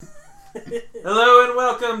Hello and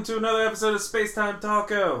welcome to another episode of Space Time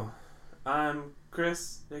Taco. I'm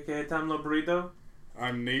Chris, aka Tom Lo Burrito.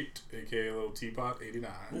 I'm Nate, aka Little Teapot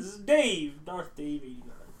 89. This is Dave, Darth Dave 89.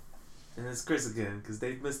 And it's Chris again, because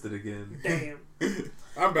Dave missed it again. Damn.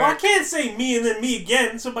 I'm Well, I back. can't say me and then me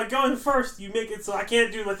again, so by going first, you make it so I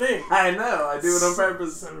can't do my thing. I know, I do it on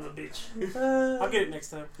purpose. Son of a bitch. Uh, I'll get it next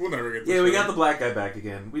time. We'll never get this yeah, we right. got the black guy back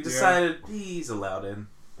again. We decided he's allowed in.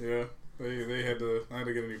 Yeah, they had to. I had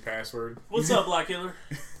to get a new password. What's up, Black Hitler?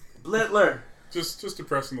 Blittler. Just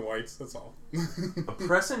depressing the whites. That's all.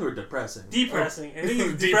 Oppressing or depressing? Depressing. I think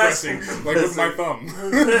it's Depressing, depressing. like with my thumb.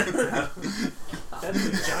 That's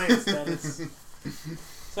the giant status.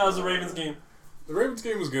 So how's the Ravens game? The Ravens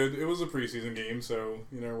game was good. It was a preseason game, so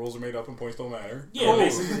rules are made up and points don't matter. Yeah,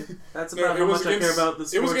 basically. That's No, about how much I care about the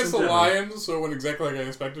sports. It was against the in general. Lions, so it went exactly like I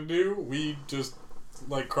expected to do. We just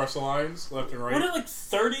crushed the Lions left and right. Wasn't it like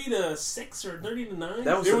 30-6 or 30-9?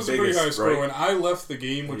 That was It the was a pretty biggest, high score. right? When I left the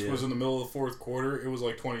game, which Yeah. was in the middle of the fourth quarter, it was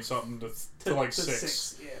like 20-something to like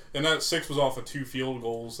 6. Yeah. And that 6 was off of 2 field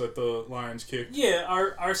goals that the Lions kicked. Yeah,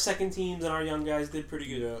 our second teams and our young guys did pretty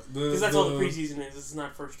good. Yeah, Because that's all the preseason is. This is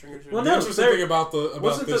not first stringers. Well, The no, interesting there- thing about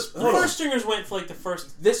wasn't this, the- The Hold on. first stringers went for like the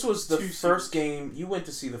first. This was the Two first seasons. game. You went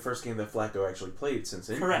to see the first game that Flacco actually played since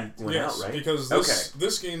he Correct. went yes, out, right? because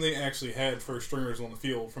this game they actually had first stringers on the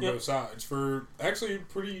field from Yep. both sides for actually a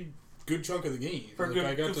pretty good chunk of the game. For Like, good-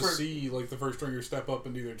 I got good to for- see the first stringers step up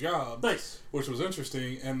and do their job, Nice. which was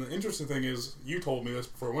interesting. And the interesting thing is, you told me this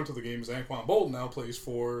before I went to the game, is Anquan Bolton now plays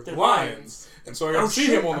for The the Lions. And so I got Oh, to see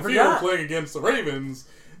shit, him on I the field forgot. playing against the Ravens.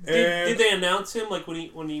 Did they announce him like when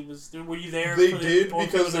he was? Were you there? They for the did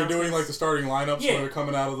both because they're doing announcements? like the starting lineups Yeah. when they're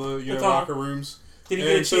coming out of the The top. locker rooms. Did he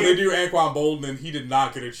get a And so cheer? they do Anquan Bolton, and he did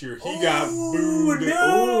not get a cheer. He got Ooh, booed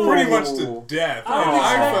no. pretty much to death. I And would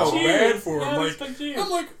I expect felt cheers. bad for Yeah, I him. would Like, expect cheers. I'm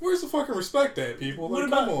like, where's the fucking respect at, people? What Like,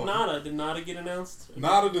 about come on. Nada? Did Nada get announced?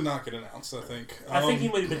 Nada did not get announced, I think. I think he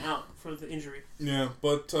might have been out for the injury. Yeah,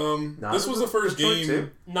 but Nada's this was the first Detroit game. too?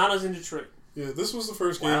 Nada's in Detroit. Yeah, this was the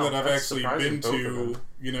first game Wow, that I've that's actually surprising, been both of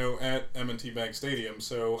to, them. at M&T Bank Stadium.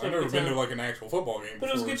 So So I've never good been to time. like an actual football game. But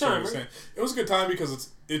it was a before, good so I time, understand. It was a good time because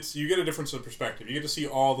it's you get a difference of perspective. You get to see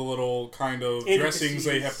all the little kind of dressings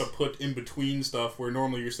they have to put in between stuff where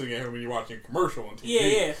normally you're sitting at home and you're watching a commercial on TV.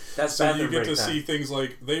 Yeah. That's So you bathroom get to break time. see things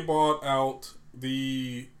like they bought out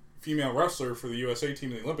the female wrestler for the USA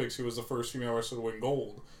team in the Olympics, who was the first female wrestler to win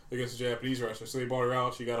gold against a Japanese wrestler. So they bought her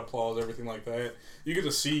out. She got applause, everything like that. You get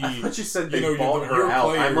to see. I thought you said they your bought her out.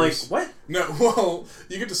 I'm like, players- what? No, well,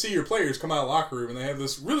 you get to see your players come out of the locker room, and they have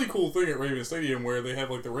this really cool thing at Raven Stadium where they have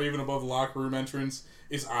like the Raven above the locker room entrance.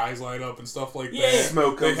 His eyes light up and stuff like Yeah. that.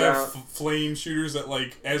 Smoke They comes have out. flame shooters that,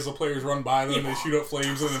 like, as the players run by them, they shoot up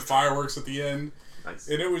flames and then fireworks at the end. Nice.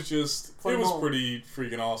 And it was just, Flame it was on. pretty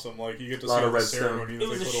freaking awesome. Like, you get to Lot see of all the redstone. ceremony that It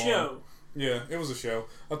was they a put on. show. Yeah, it was a show.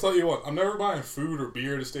 I'll tell you what, I'm never buying food or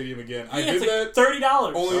beer at a stadium again. I Yeah, did it's that. like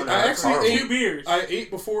 $30. Only Oh, no, I that's actually horrible. Two beers. I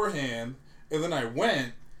ate beforehand, and then I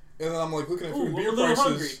went, and then I'm like looking at food and Ooh, beer I'm a little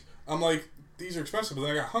prices. hungry. I'm like, these are expensive, but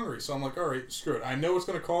then I got hungry, so I'm like, all right, screw it. I know it's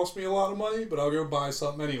going to cost me a lot of money, but I'll go buy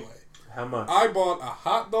something anyway. How much? I bought a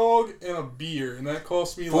hot dog and a beer, and that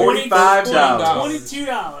cost me like $45.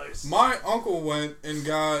 $22. My uncle went and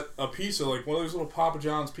got a pizza, like one of those little Papa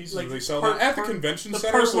John's pizzas Like that they sell per- at the per- convention the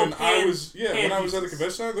center. personal When I pan- was pan when I was at the pizzas.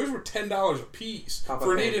 convention center, those were $10 a piece Papa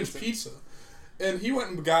for an pan 8-inch pizza. And he went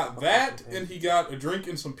and got that, and he got a drink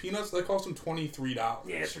and some peanuts. That cost him $23.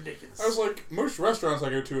 Yeah, it's ridiculous. I was like, most restaurants I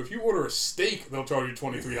go to, if you order a steak, they'll charge you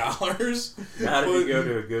 $23. Not if you But- go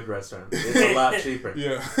to a good restaurant. It's a lot cheaper.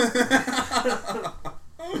 Yeah.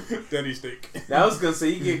 Denny steak. Now I was gonna say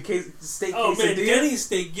you get steak Oh man, quesadilla. Denny's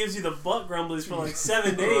steak gives you the butt grumblies for like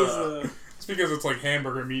 7 days. It's because it's like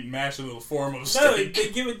hamburger meat mashed into the form of No, steak. they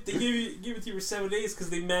give it to you for 7 days because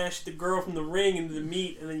they mash the girl from the ring into the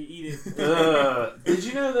meat and then you eat it. Did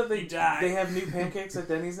you know that You die. they have new pancakes at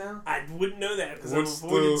Denny's now? I wouldn't know that because I've What's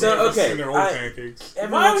avoided the So, Denny's. okay, in their old I- pancakes?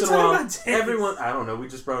 Every Why are once we in a while, talking about Denny's? everyone I don't know. We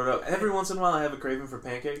just brought it up. Every once in a while, I have a craving for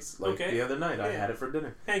pancakes. Like Okay. the other night, I Yeah. had it for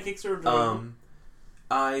dinner. Pancakes are adorable.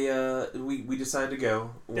 We decided to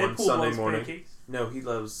go one Deadpool Sunday loves morning. pancakes. No, he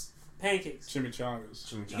loves Pancakes. Chimichangas.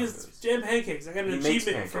 Because chimichangas. jam pancakes. I got an He makes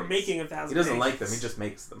achievement for pancakes. making 1,000 He doesn't like pancakes. them. He just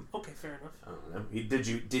makes them. Okay, fair enough. I don't know.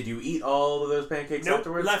 Did you eat all of those pancakes Nope,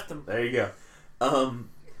 afterwards? left them. There you go.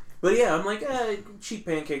 But yeah, I'm like, cheap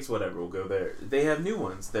pancakes, whatever. We'll go there. They have new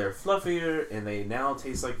ones. They're fluffier and they now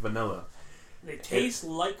taste like vanilla. They taste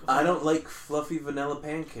like. I don't like fluffy vanilla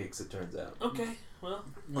pancakes. It turns out. Okay, well,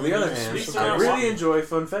 On the other hand, Sweet I sour really song. enjoy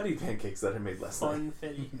funfetti pancakes that I made last night.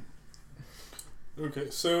 funfetti. Okay,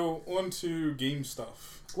 so on to game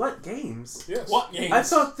stuff. What games? Yes. What games? I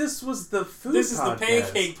thought this was the food This is podcast. the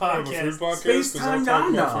pancake Oh, the podcast. food podcast? Space 'Cause Time I'll talk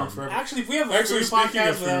about Nom food forever. Actually, if we have a Actually, food speaking podcast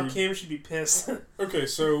of without food- Kim, she'd be pissed. Okay,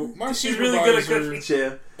 so my She's really good at supervisor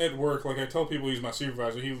cooking. Yeah. at work, like I tell people he's my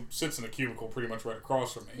supervisor, he sits in a cubicle pretty much right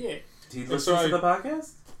across from me. Yeah. Do you And listen so to the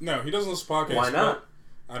podcast? No, he doesn't listen to podcasts. Why not?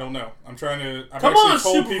 but I don't know. I'm trying to. I've Come actually on,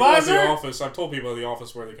 told people at the supervisor! office. I've told people at the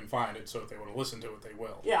office where they can find it, so if they want to listen to it, they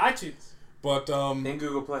will. Yeah, iTunes. But In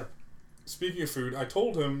Google Play. speaking of food, I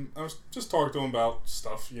told him, I was just talking to him about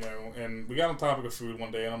stuff, and we got on topic of food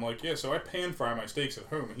one day, and I'm like, yeah, so I pan fry my steaks at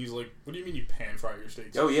home. And he's like, what do you mean you pan fry your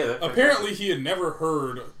steaks? Oh, yeah. That's Apparently, he had never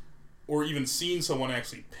heard or even seen someone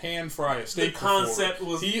actually pan fry a steak The concept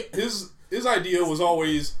before. was... His idea was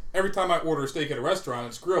always, every time I order a steak at a restaurant,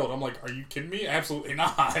 it's grilled. I'm like, are you kidding me? Absolutely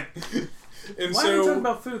not. And Why are we talking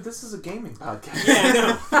about food? This is a gaming podcast.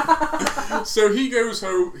 Yeah, I know. So he goes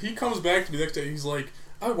home, he comes back to me the next day, he's like,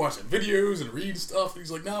 I watch videos and read stuff. And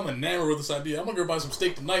he's like, no, I'm enamored with this idea. I'm going to go buy some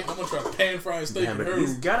steak tonight, and I'm going to try to pan fry a steak Yeah, at but home.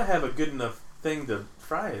 he's got to have a good enough thing to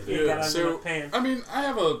fry it. Yeah, gotta have so, enough pan. I mean, I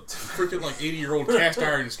have a freaking, 80-year-old cast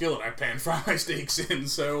iron skillet I pan fry my steaks in,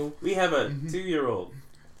 so... We have a 2-year-old.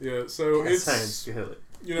 Yeah, so Cast iron it's... skillet.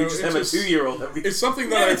 You We know, just it's have a just... 2-year-old. That we... It's something We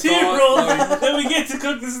that I have a 2-year-old, thought, like, then we get to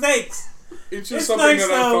cook the steaks. it's just It's something nice,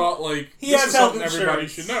 that I though. thought, like, He this has is something health everybody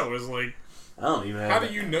insurance. should know, is, like, I don't even have how do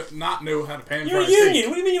it. you not know how to pan You're fry a a union. steak?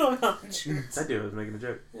 What do you mean you don't have insurance? I do. I was making a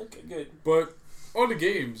joke. Okay, good. But, on the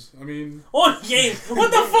games, I mean... On game. What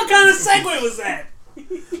the fuck kind of segue was that?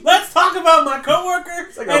 Let's talk about my coworker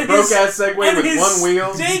It's like a broke-ass Segway and with his one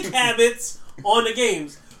wheel. steak habits on the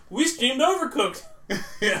games. We streamed Overcooked.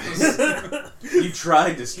 Yes. You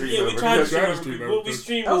tried to stream Yeah, we over. tried to Tried to stream stream Overcooked. What we Overcooked.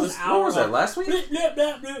 streamed That was was, an hour what was that, long. last week? Blah,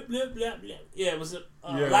 blah, blah, blah, blah, blah. Yeah, it was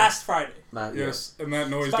Yeah. last Friday. Not yet. Yes, and that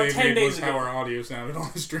noise It's about Dave 10 made days was ago. how our audio sounded on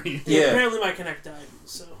the stream. Yeah. Apparently my Connect died,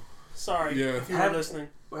 so sorry Yeah. if you were Have- listening.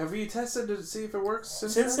 Have you tested to see if it works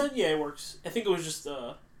since Since then, yeah, it works. I think it was just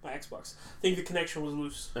my Xbox. I think the connection was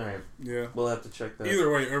loose. Alright, Yeah. we'll have to check that. Either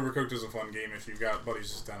way, Overcooked is a fun game if you've got buddies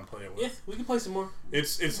just down to play it with. Yeah, we can play some more.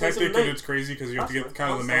 It's Play some hectic and tonight. it's crazy because you have to get Awesome.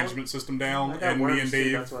 kind of the Awesome. management system down. I got And me worms and too,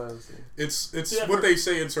 Dave, that's why I was saying. it's Yeah, what for- they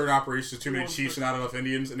say in certain operations: too many One chiefs person. and not enough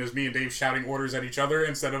Indians. And there's me and Dave shouting orders at each other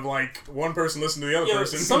instead of one person listening to the other Yeah,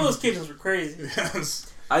 person. some of those kitchens were crazy. Yes.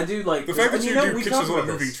 I do like The fact that and you know, do we kitchens talked on a about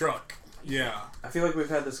moving this. truck. Yeah. I feel like we've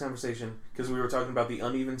had this conversation because we were talking about the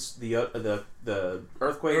uneven, the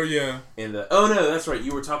earthquake. Oh yeah. And no, that's right.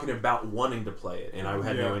 You were talking about wanting to play it, and I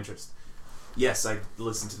had no Yeah. interest. Yes, I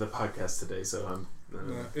listened to the podcast today, so I'm.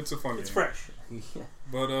 Yeah, it's a fun It's game. fresh. Yeah.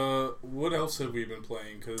 But what else have we been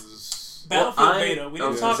playing? Because Battlefield I- Beta. We I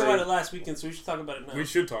didn't was talk gonna about say- it last weekend, so we should talk about it now. we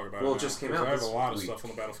should talk about Well, it. it just now, came 'cause out I have this a lot of week. stuff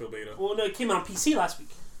on the Battlefield beta. Well, no, it came out on PC last week.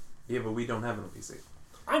 Yeah, but we don't have it on PC.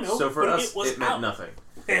 I know. So for but us, it was meant out. nothing.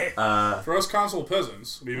 For us console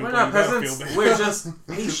peasants, we've been We're playing not peasants. Battlefield We're beta. just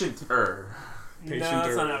patient-er. No, that's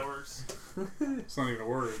Patient not or- how it works. It's not even a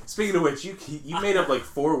word. Speaking of which, you made up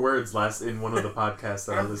 4 words last in one of the podcasts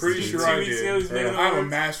that I I'm listened pretty to. sure 2 I weeks ago, he's did. making Yeah. up I'm a words.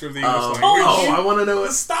 master of the English language. Oh, I want to know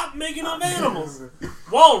Let's it. stop making up animals.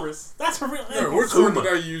 Walrus. That's a real No, animal. which word Puma.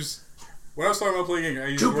 did I use? When I was talking about playing, I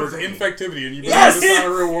used the word Jupiter. infectivity, and you Yes! said it's not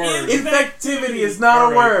a real word. Infectivity is not a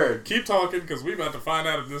All right. word. Keep talking, because we're about to find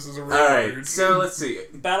out if this is a real Alright, word. so let's see.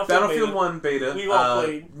 Battlefield Battlefield Beta. 1 beta. We've all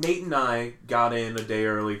played. Nate and I got in a day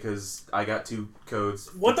early because I got 2 codes.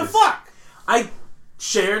 What the because fuck? I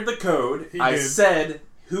shared the code. He I did. said,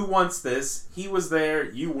 who wants this? He was there.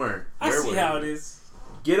 You weren't. I Where see were how you? it is.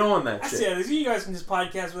 Get on that I shit. see how it is. You guys can just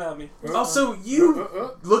podcast without me. Also, you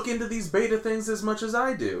look into these beta things as much as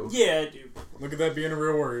I do. Yeah, I do. Look at that being a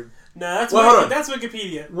real word. No, that's Well, hold on. that's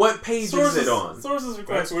Wikipedia. What page Sources, is it on? Sources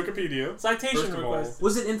That's request. Wikipedia. Citation First of all. request.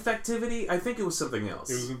 Was it infectivity? I think it was something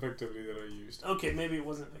else. It was infectivity that I used. Okay, maybe it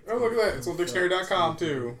wasn't. Oh, look at that. It's on dictionary.com,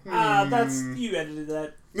 too. That's you edited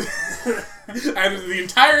that. I edited the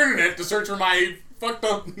entire internet to search for my fucked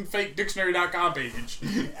up fake dictionary.com page.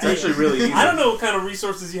 It's actually really easy. I don't know what kind of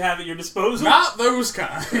resources you have at your disposal. Not those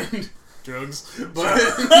kind. Drugs. But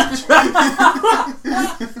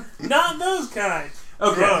Not those kind.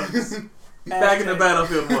 Okay. Drugs. Back into Hashtag-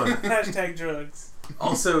 Battlefield 1. Hashtag drugs.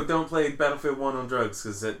 Also, don't play Battlefield 1 on drugs,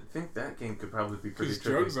 because I think that game could probably be pretty because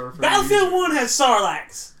tricky. drugs are for Battlefield music. 1 has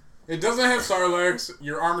Sarlacc. It doesn't have Sarlacc.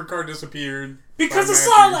 Your armored car disappeared. Because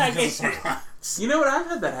by of magic. Sarlacc. Because of Sarlacc. You know what? I've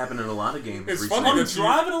had that happen in a lot of games It's recently. funny I'm that you-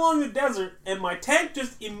 driving along the desert, and my tank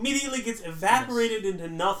just immediately gets evaporated into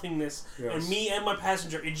nothingness, Yes. and me and my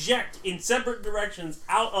passenger eject in separate directions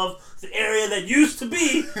out of the area that used to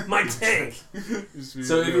be my tank.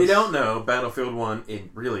 So if you don't know, Battlefield 1,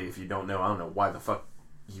 if you don't know, I don't know why the fuck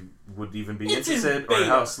you would even be It's in interested or beta.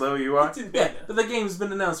 how slow you are. It's in Yeah, beta. but the game's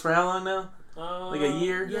been announced for how long now? Like a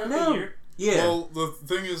year? Yeah, No. a year. Yeah. Well, the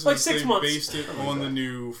thing is, Like is 6 they months. based it on the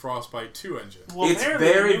new Frostbite 2 engine. Well, It's apparently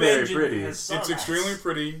very, the new very engine pretty. has It's Sarlacc. extremely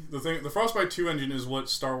pretty. The Frostbite 2 engine is what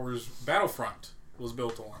Star Wars Battlefront was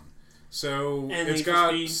built on. So And it's Need for got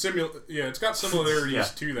Speed. it's got similarities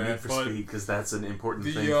to Need that, for but Speed, because that's an important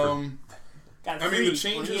thing. the Got I mean, the free.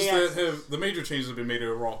 changes Yeah. that have the major changes that have been made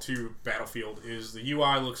overall to Battlefield is the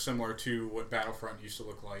UI looks similar to what Battlefront used to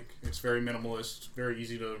look like. It's very minimalist, very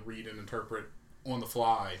easy to read and interpret on the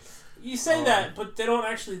fly. You say that, but they don't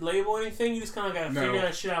actually label anything. You just kind of got to No. figure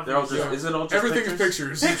that shit out. They're all for just, yourself. is it all just Everything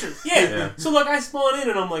pictures? is pictures. Pictures, yeah. Yeah. So like, I spawn in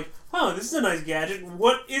and I'm like, oh, this is a nice gadget.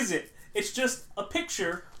 What is it? It's just a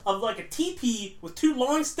picture of like a TP with 2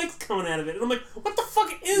 long sticks coming out of it, and I'm like, what the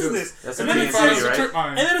fuck is Yes. this? That's and a then it TNT, says, right? Trip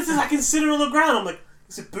mine. and then it says I can sit it on the ground. I'm like,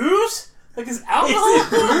 is it booze? Like, is alcohol? Is it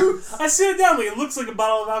booze? I sit it down. Like, it looks like a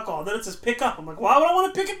bottle of alcohol. Then it says pick up. I'm like, why would I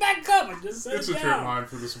want to pick it back up? I just set It's it a trip down. mine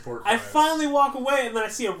for the support I class. finally walk away, and then I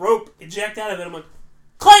see a rope eject out of it. I'm like,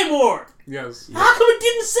 Claymore! Yes. How come it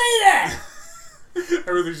didn't say that?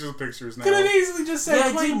 Everything's just pictures now. Could have easily just said Yeah,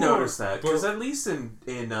 I Claymore. did notice that, because But- at least in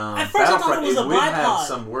At first I thought Battlefront, it was a would have bipod.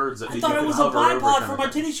 some words that I you thought it could was a hover over bipod kind for of my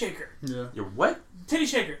thing. titty shaker. Yeah. Your what? Titty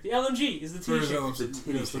shaker. The LMG is the titty Where's shaker. that? The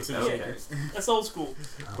titty Yes, the shaker. titty Okay. That's old school.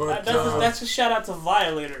 But, That's a shout out to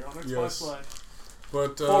Violator on Xbox Yes. Live.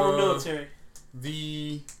 but Former military.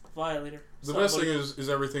 the Violator. the best thing is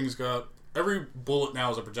everything's got every bullet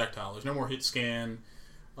now is a projectile. There's no more hit scan,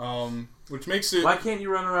 which makes it. Why can't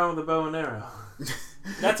you run around with a bow and arrow?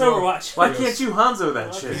 That's Well, Overwatch. Why Yes. can't you Hanzo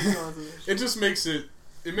that Why shit? can't you go on to this? It just makes it.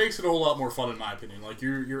 It makes it a whole lot more fun in my opinion. Like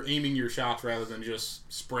you're aiming your shots rather than just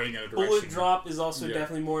spraying in a direction. Bullet drop is also Yeah.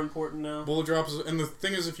 definitely more important now. Bullet drop is, and the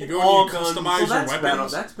thing is, if you In go all and you guns. customize Well, your that's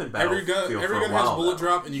weapons, that's been every Battlefield gun for a has while, bullet though.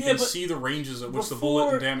 drop, and you Yeah, can but see the ranges at which the before,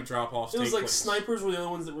 bullet and damage drop offs It take was like place. snipers were the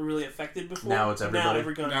only ones that were really affected before. Now it's everybody. Now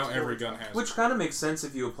every gun. Now has every bullets. gun has. Which kind of makes sense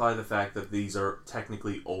if you apply the fact that these are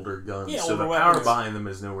technically older guns, Yeah, so older the power weapons. behind them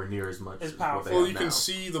is nowhere near as much As as powerful. what they Well, have you now. can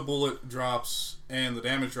see the bullet drops and the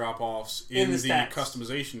damage drop offs in the the stats.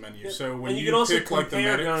 customization menu. Yep. So when And you you can also pick like the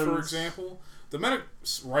compare medic, for guns. example, the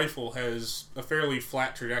medic's rifle has a fairly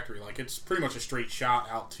flat trajectory. Like it's pretty much a straight shot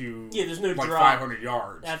out to Yeah, there's no like drop 500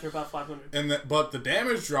 yards. after about 500. And but the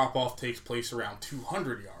damage drop off takes place around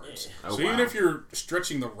 200 yards. Yeah. Oh, So even wow. if you're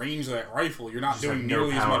stretching the range of that rifle, you're not Just doing have no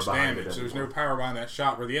nearly as power much behind it damage. There's anymore. no power behind that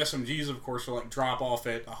shot. Where the SMGs, of course, are like drop off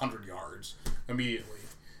at 100 yards immediately.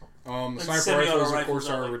 The And sniper semi-auto rifles, of rifles course,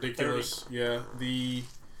 are are like ridiculous. Yeah, the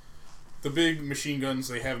big machine guns,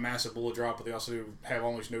 they have massive bullet drop, but they also have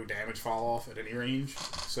almost no damage fall off at any range.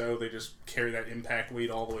 So they just carry that impact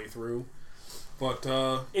weight all the way through. But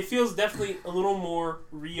It feels definitely a little more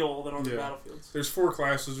real than on the Yeah. battlefields. there's 4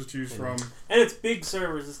 classes to choose from. And it's big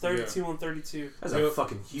servers. It's 32 on 32. That's Yeah. a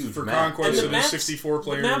fucking huge For map. Conquest, And it the is maps- 64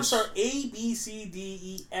 players. The maps are A, B, C, D,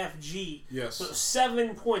 E, F, G. Yes. So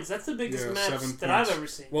 7 points. That's the biggest Yeah, maps 7 that I've points. ever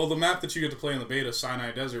seen. Well, the map that you get to play in the beta, Sinai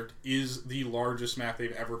Desert, is the largest map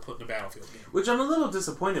they've ever put in a Battlefield game. Which I'm a little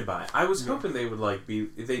disappointed by. I was Yeah. hoping they would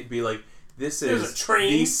they'd be like, this There's is a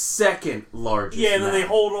train. the second largest. Yeah, and then they map.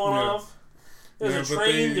 hold on Yeah. off. There's Yeah, a but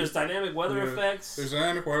train, they- there's dynamic weather Yeah. effects. There's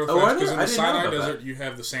dynamic weather Oh, are effects because there? in I the didn't know Sinai about Desert that. you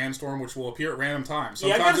have the sandstorm, which will appear at random times.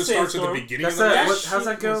 Yeah, I got Sometimes a it starts at the sandstorm. beginning That's of the that. match. How's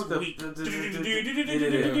that go? was The- weak.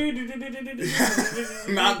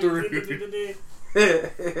 Not Darude.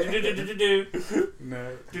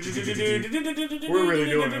 No. We're really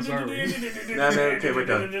doing this, aren't we? No, okay, we're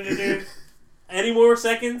done. Any more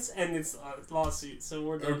seconds, and it's a lawsuit, so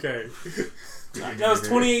we're done. Okay. That was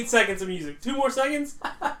 28 seconds of music. 2 more seconds,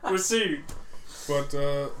 we're sued. But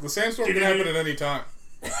the sandstorm can happen at any time.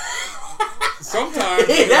 Sometimes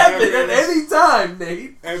It happened at any time,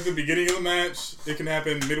 Nate. at the beginning of the match. It can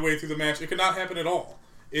happen midway through the match. It could not happen at all.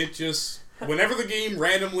 It just whenever the game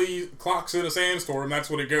randomly clocks in a sandstorm, that's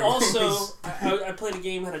what it goes. Also, I played a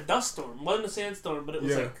game that had a dust storm. It wasn't a sandstorm, but it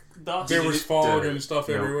was Yeah. like dust. there was fog and stuff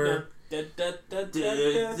Yeah. everywhere. It's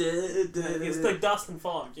like dust and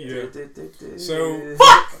fog. Yeah. So-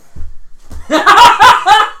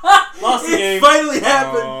 Lost the It game. finally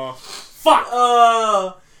happened. Fuck.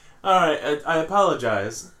 Alright, I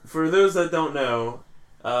apologize. For those that don't know,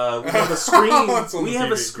 we have a screen. It's on We the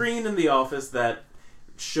have a TV. screen in the office that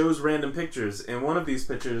shows random pictures, and one of these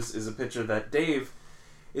pictures is a picture that Dave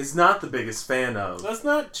is not the biggest fan of. Let's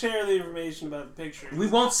not share the information about the picture. We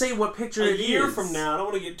won't say what picture A it year is. from now, I don't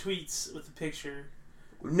want to get tweets with the picture.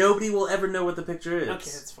 Nobody will ever know what the picture is.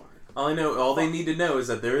 Okay, that's fine. All they need to know is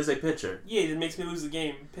that there is a picture. Yeah, it makes me lose the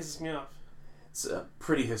game. It pisses me off. It's a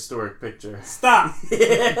pretty historic picture. Stop.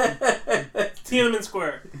 Tiananmen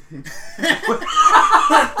Square.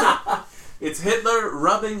 It's Hitler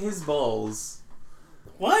rubbing his balls.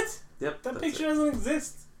 What? Yep. That that's picture it. doesn't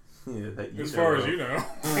exist. Yeah, that you As know far of. as you know.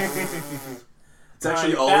 It's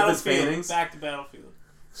actually Alright, all of his Battlefield. paintings. Back to Battlefield.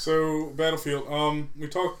 So, Battlefield. We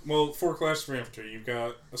talked, 4 classes for infantry. You've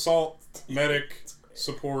got Assault, Medic,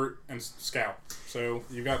 Support, and Scout. So,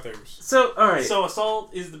 you got those. So, alright. So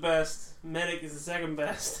Assault is the best. Medic is the second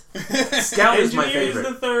best. Scout is my Engineer favorite.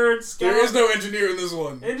 is the third. Scout. There is no engineer in this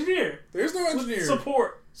one. Engineer. There's no engineer.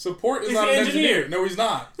 Support. Support is He's not the an engineer. engineer. No, he's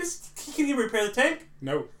not. Can he repair the tank?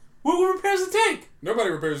 No. Who repairs the tank?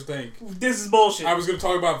 Nobody repairs the tank. This is bullshit. I was going to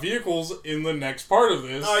talk about vehicles in the next part of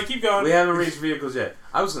this. Alright, keep going. We haven't reached vehicles yet.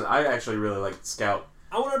 I actually really liked Scout.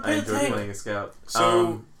 I want to I repair the enjoyed tank. playing a Scout.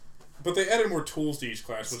 So, but they added more tools to each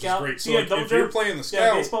class, which Scout. is great. So, Yeah, like, double if you're jump. playing the Yeah,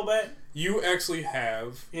 Scout, baseball bat. you actually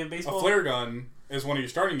have Yeah, a baseball. flare gun as one of your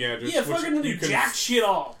starting gadgets. Yeah, flare gun to do you can jack shit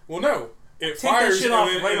all. Well, no. It Take that fires, shit and off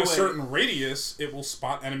then right in a away. certain radius, it will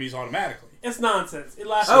spot enemies automatically. It's nonsense. It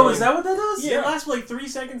lasts. Oh, for is that what that does? Yeah, it lasts for like 3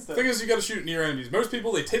 seconds though. The thing is, you got to shoot near enemies. Most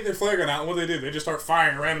people, they take their flare gun out, and what they do, they just start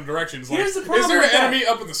firing in random directions. Like, Here's the is problem there an with that. enemy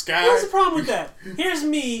up in the sky? Here's the problem with that. Here's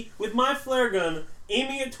me with my flare gun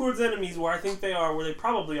aiming it towards enemies where I think they are, where they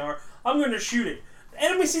probably are. I'm going to shoot it. The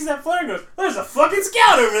enemy sees that flare and goes, "There's a fucking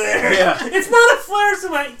scout over there." Yeah. It's not a flare so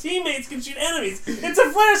my teammates can shoot enemies. It's a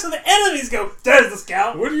flare so the enemies go, "There's the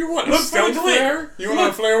scout." What do you want? A Look for stealth the glint. flare? You want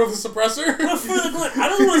Look- a flare with a suppressor? Look for the glint. I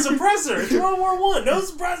don't want a suppressor. It's World War I. No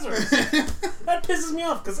suppressor. That pisses me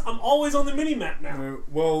off because I'm always on the mini map now.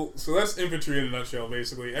 Well, so that's infantry in a nutshell,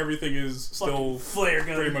 basically. Everything is Fucking still flare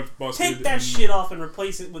gun. pretty much busted. Take that and shit off and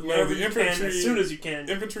replace it with Yeah, whatever the you can infantry- as soon as you can.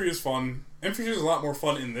 Infantry is fun. Infantry is a lot more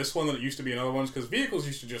fun in this one than it used to be in other ones, because vehicles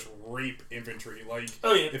used to just rape infantry. Like,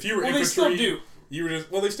 Oh yeah. if you were Well, they infantry, still do. you were just,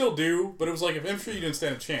 well, they still do, but it was like if infantry, you didn't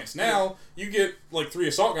stand a chance. Now, you get like 3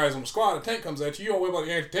 assault guys on a squad, a tank comes at you, you all whip out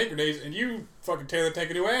the anti-tank grenades, and you fucking tear that tank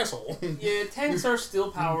a new asshole. Yeah, tanks are still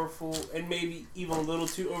powerful and maybe even a little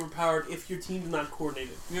too overpowered if your team's not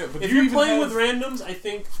coordinated. Yeah, but If you you're even playing have- with randoms, I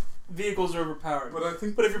think vehicles are overpowered. But I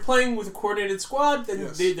think But if you're playing with a coordinated squad, then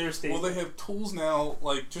Yes. they're stable. well, they have tools now,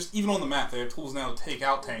 like, just even on the map, they have tools now to take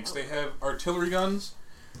out tanks. They have artillery guns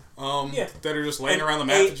Yeah. that are just laying And around the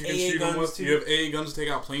map that you can AA shoot them guns, with. too. You have AA guns to take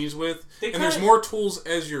out planes with. They And there's kinda- more tools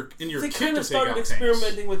as in your They kit kind to of take started out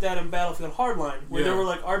experimenting tanks. with that in Battlefield Hardline, where there Yeah. were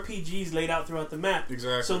like RPGs laid out throughout the map.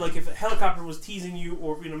 Exactly. So like if a helicopter was teasing you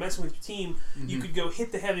or messing with your team, you Mhm. could go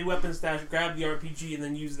hit the heavy weapon stash, grab the RPG, and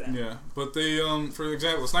then use that. Yeah, but they, for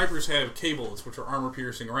example, the snipers have K-bullets, which are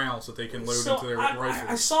armor-piercing rounds that they can load So into their I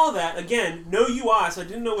rifles. saw that again. No UI, so I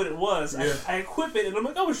didn't know what it was. Yeah. I equip it, and I'm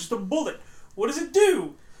like, oh, it's just a bullet. What does it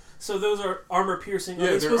do? So those are armor piercing. Are Yeah,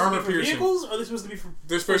 they they're supposed to be for armor-piercing. vehicles? Or are they supposed to be for?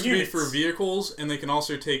 They're supposed to be units? for vehicles, and they can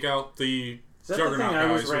also take out the Is that the thing Juggernaut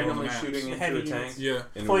I was guys who are on the randomly maps. shooting into Heavy a tank? units. Yeah.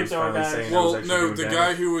 And it was Flamethrower finally guys. saying I Well, was actually no, doing the damage?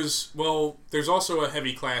 guy who was... Well, there's also a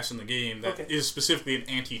heavy class in the game that is Okay. specifically an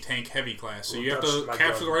anti-tank heavy class. So Well, you have that's to my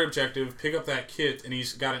capture gun. the right objective, pick up that kit, and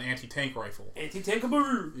he's got an anti-tank rifle.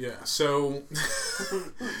 Anti-tankaboo. Yeah, so...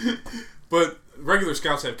 But regular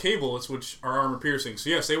scouts have K-bullets, which are armor-piercing. So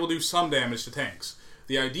yes, they will do some damage to tanks.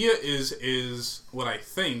 The idea is what I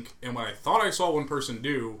think, and what I thought I saw one person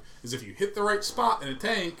do, is if you hit the right spot in a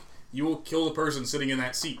tank, you will kill the person sitting in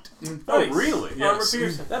that seat. Oh, Nice. really? Yeah. Armor Yes.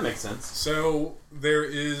 piercing. That makes sense. So there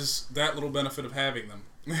is that little benefit of having them.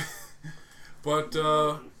 But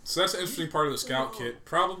so that's an interesting part of the scout kit.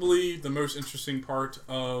 Probably the most interesting part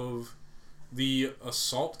of the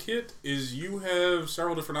assault kit is you have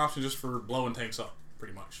several different options just for blowing tanks up,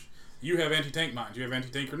 pretty much. You have anti-tank mines, you have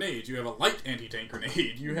anti-tank grenades, you have a light anti-tank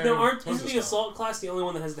grenade, you have No, tons isn't of the stuff. assault class the only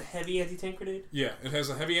one that has the heavy anti-tank grenade? Yeah, it has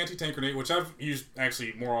a heavy anti-tank grenade, which I've used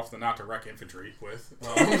actually more often than not to wreck infantry with.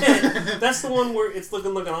 That's the one where it's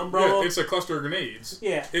looking like an umbrella. Yeah, it's a cluster of grenades.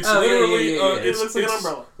 Yeah. It's Oh, yeah, literally yeah, yeah, yeah. It looks like an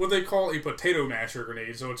umbrella. what they call a potato masher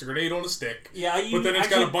grenade. So it's a grenade on a stick, Yeah, but then it's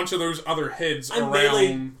got a bunch of those other heads I around.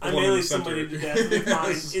 meleeed the one in the somebody center. to death with mine.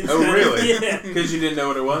 Instead Oh, of- really? Yeah. Because you didn't know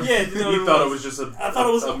what it was? Yeah, didn't know You what it thought was. it was just a, I thought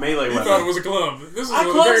it was a a- melee You weapon. thought it was a club. This is I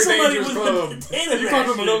a clubbed very somebody dangerous with club. a potato You clubbed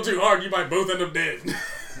them a masher. little too hard, you might both end up dead.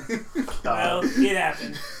 Well, it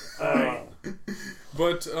happened. Alright.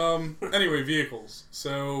 But anyway, vehicles.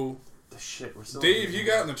 So Shit, we're still Dave, you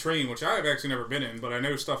got in the train, which I have actually never been in, but I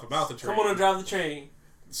know stuff about the train. Come on and drive the train.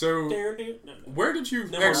 So No, no. where did you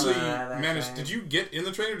No, actually that manage? train. Did you get in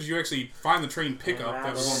the train, or did you actually find the train pickup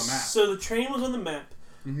that was on the map? So the train was on the map.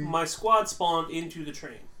 Mhm. My squad spawned into the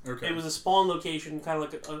train. Okay. It was a spawn location, kind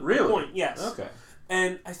of like a Really? point. Yes. Okay.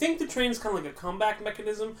 And I think the train's kind of like a comeback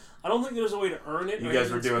mechanism. I don't think there's a way to earn it. You or guys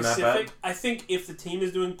were anything doing that specific. bad? I think if the team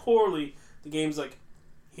is doing poorly, the game's like,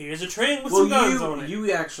 here's a train with Well, some guns on it. you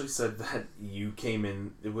actually said that you came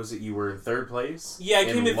in. Was it you were in third place? Yeah, I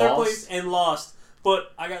and came in third lost? place and lost.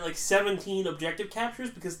 but I got like 17 objective captures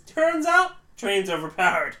because turns out train's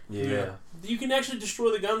overpowered. Yeah. You can actually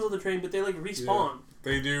destroy the guns on the train, but they like respawn.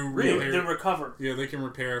 They do Really? They recover. Yeah, they can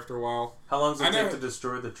repair after a while. How long does I it take know. to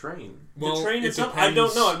destroy the train? Well, the train it itself, depends. I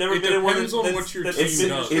don't know. I've never been in one. Depends on what your that's team been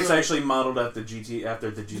does. It's actually modeled after the GTA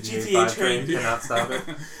 5 train train. cannot stop it.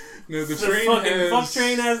 No, the The train fucking has... fuck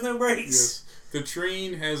train has no brakes. Yes. The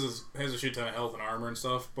train has a shit ton of health and armor and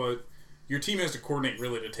stuff, but your team has to coordinate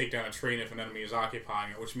really to take down a train if an enemy is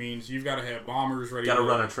occupying it, which means you've got to have bombers ready. Got to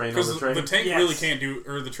run a train on the train. The tank Yes. really can't do,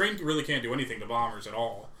 or the train really can't do anything to bombers at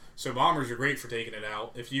all. So bombers are great for taking it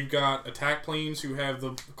out. If you've got attack planes who have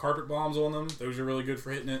the carpet bombs on them, those are really good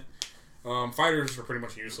for hitting it. Fighters are pretty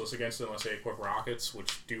much useless against it unless they equip rockets,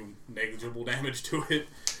 which do negligible damage to it.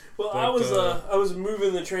 Well, But, I was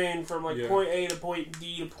moving the train from like Yeah. point A to point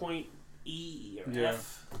D to point E or Yeah.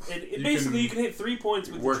 F. And You basically, can- you can hit 3 points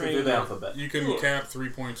with the Working train. through the alphabet. You can Yeah. cap 3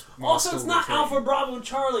 points. while Also, still it's in the not train. Alpha, Bravo, and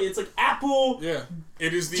Charlie. It's like Apple, Yeah,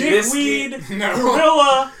 it is the Dickweed, No.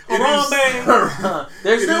 Gorilla, It is- Harambe.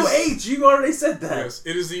 There's It no is- H. You already said that. Yes,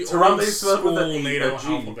 it is the Harambe old spelled with school an E, NATO a G.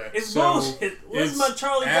 alphabet. It's So bullshit. Where's it's my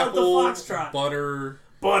Charlie Delta Apple, Foxtrot? Butter,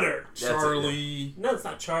 Butter. That's it, Charlie. No, it's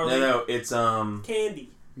not Charlie. No, it's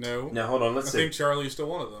Candy. No, No, hold on. I Let's see. think Charlie is still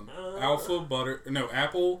one of them. Alpha, Butter. No,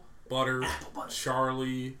 Apple, Butter, Apple Butter.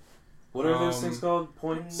 Charlie. What are those um, things called?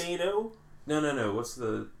 Points? NATO. No. What's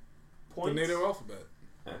the? Points. The NATO alphabet.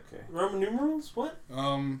 Okay. Roman numerals? What?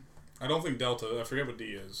 I don't think Delta. I forget what D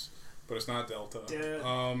is, but it's not Delta.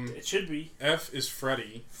 It should be. F is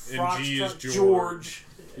Freddy, and G is Foxtrot, George.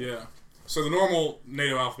 Yeah. So the normal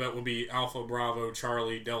NATO alphabet would be Alpha, Bravo,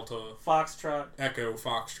 Charlie, Delta, Foxtrot. Echo,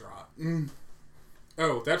 Foxtrot.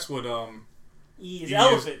 Oh, that's what E is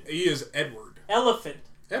elephant. E is Edward. Elephant.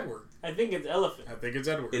 Edward. I think it's elephant. I think it's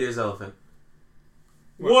Edward. It is elephant.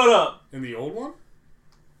 What up? In the old one?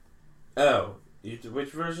 Oh, which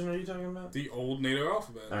version are you talking about? The old NATO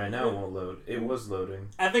alphabet. All right, now it won't load. It was loading.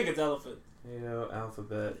 I think it's elephant. NATO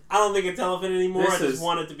alphabet. I don't think it's elephant anymore. This I just is-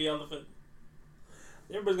 want it to be elephant.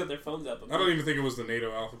 Everybody's got their phones up. I don't even think it was the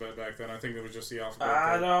NATO alphabet back then. I think it was just the alphabet.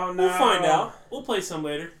 I that- don't know. We'll find out. We'll play some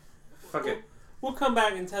later. Fuck it. We'll come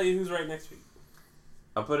back and tell you who's right next week.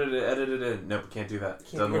 I'll put it. Edit it in. Nope, can't do that.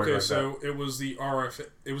 Can't. Doesn't work Okay, like so it was the RF.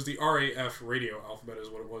 It was the RAF radio alphabet, is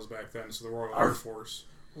what it was back then. So the Royal Air Force.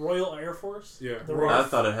 Royal Air Force? Yeah. The that. Royal I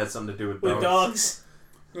thought it had something to do with with dogs.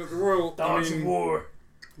 dogs. The Royal. Dogs I mean, of war.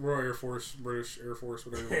 Royal Air Force, British Air Force,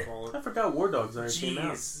 whatever you call it. I forgot War Dogs already came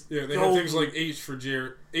out. Jeez. Yeah, they Go. had things like H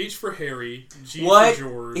for Harry, G What for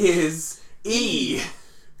George. is E?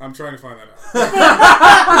 I'm trying to find that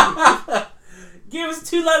out. Give us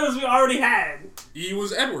 2 letters we already had. E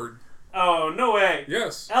was Edward. Oh, no way.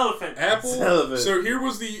 Yes. Elephant. Apple. Elephant. So here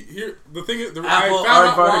was the thing. Apple, I found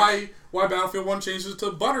out aardvark. why Battlefield 1 changes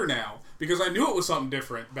to butter now, because I knew it was something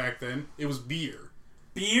different back then. It was beer.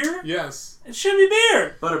 Beer? Yes. It should be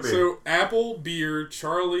beer. Butterbeer. So Apple, beer,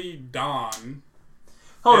 Charlie, Don.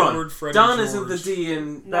 Hold Edward, on. Freddie, Don George. isn't the D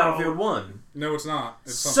in No. Battlefield 1. No, it's not.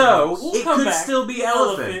 It's something So else. We'll it come could back. still be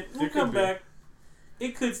elephant. We'll It come could be. back.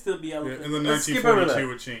 It could still be Yeah, elephant. and then Let's skip over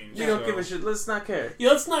 1942 it changed. We don't so. give a shit. Let's not care. Yeah,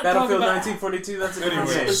 let's not Battlefield talk about 1942. That's a different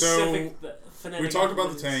Anyway, game. so specific phonetic We talked about the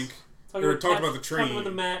words. tank. Talked or about talked cats, about the train. Talked about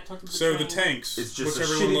the mat. Talked about the So train. the tanks, It's just a which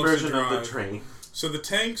everyone shitty loves version to of the drive. train. So the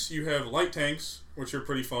tanks, you have light tanks, which are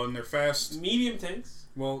pretty fun. They're fast. Medium tanks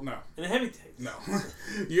Well, no, and heavy tanks. no.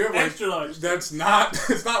 You have like Extra large. that's not.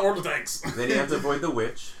 It's not World of Tanks. Then you have to avoid the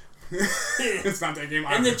witch. It's not that game.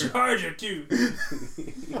 And the either. Charger too.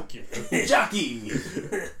 Fuck you. Jockey!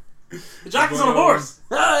 The jockey's But, on a horse.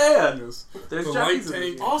 Oh, yeah! Yes. There's The jockeys light in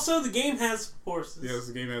tank- the Also, the game has horses. Yes,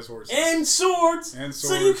 the game has horses. And swords. And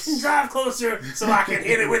So you swords. can drive closer so I can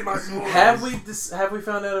hit it with my sword. Have we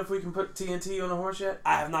found out if we can put TNT on a horse yet?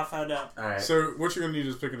 I have not found out. Alright. So what you're gonna need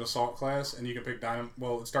is pick an assault class, and you can pick dynamite.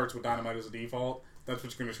 Well, it starts with dynamite as a default. That's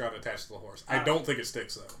what you're gonna try to attach to the horse. I don't think it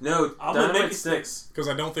sticks though, No, I'm gonna make dynamite it sticks. because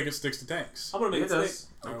I don't think it sticks to tanks. I'm gonna make It it does. stick.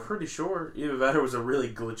 I'm No. pretty sure. Either that or it was a really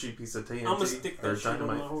glitchy piece of TNT. I'm gonna stick or that shit on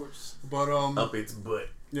my dynamite horse. But up its butt.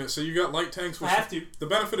 yeah. So you got light tanks. I Which have to. The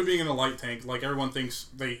benefit of being in a light tank, like everyone thinks,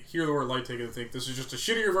 they hear the word light tank and they think this is just a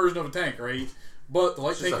shittier version of a tank, right? But the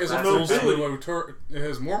light It's just tank a has a faster full tank. swivel turret. It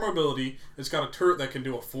has more mobility. It's got a turret that can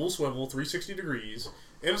do a full swivel, 360 degrees,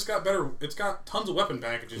 and it's got better. It's got tons of weapon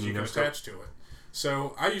packages you can attach to it.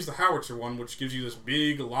 So I use the howitzer one, which gives you this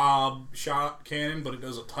big lob shot cannon, but it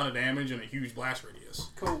does a ton of damage and a huge blast radius.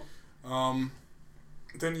 Cool.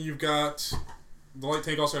 Then you've got the light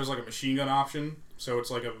tank also has like a machine gun option, so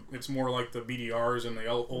it's more like the BDRs and the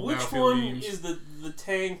old Which Battlefield one games. is the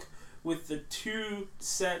tank with the 2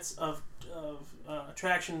 sets of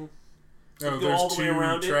traction Oh, go all there's the way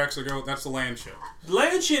around two tracks that go. That's the land ship. The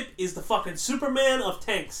land ship is the fucking Superman of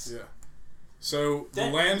tanks. Yeah. So the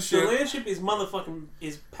That- land ship. The land ship is motherfucking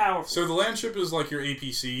is powerful. So the land ship is like your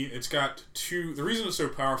APC. It's got two. The reason it's so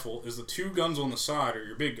powerful is the two guns on the side are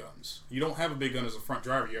your big guns. You don't have a big gun as a front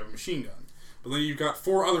driver. You have a machine gun. But then you've got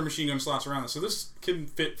 4 other machine gun slots around it. So this can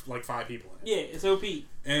fit like 5 people in it. Yeah, it's OP.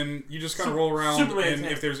 And you just kind of roll around, Superman and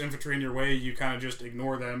tank. if there's infantry in your way, you kind of just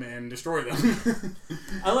ignore them and destroy them.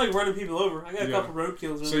 I like running people over. I got a Yeah. couple road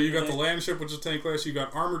kills. So you got the land ship, which is tank class. You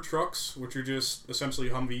got armored trucks, which are just essentially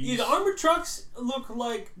Humvees. Yeah, the armored trucks look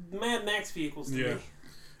like Mad Max vehicles to Yeah. me.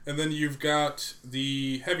 And then you've got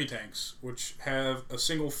the heavy tanks, which have a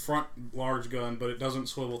single front large gun, but it doesn't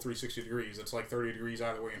swivel 360 degrees. It's like 30 degrees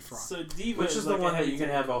either way in front. So Diva Which is the like one a that heavy you can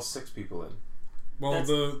tank. have all 6 people in. Well,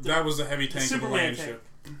 That's that was the heavy tank of the Superman land tank. ship.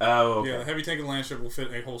 Oh, okay. Yeah, the heavy tank of the land ship will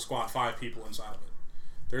fit a whole squad, 5 people inside of it.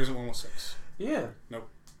 There isn't one with 6. Yeah. Nope.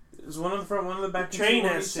 There's one in the front, one in the back. The train and two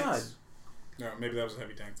on has each 6. side. No, maybe that was a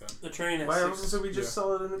heavy tank then. The train has Why 6. so we just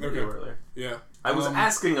saw it in the video Okay. earlier. Yeah. I was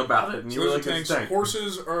asking about it, and So you were those like, are it's tanks. tank.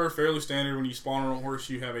 Horses are fairly standard. When you spawn on a horse,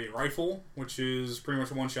 you have a rifle, which is pretty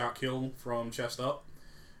much a one-shot kill from chest up.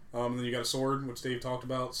 And then you got a sword, which Dave talked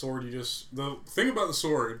about. Sword, the thing about the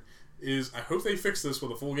sword is, I hope they fix this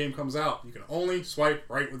when the full game comes out. You can only swipe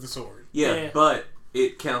right with the sword. Yeah, but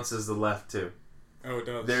it counts as the left, too. Oh, it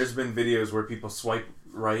does. There's been videos where people swipe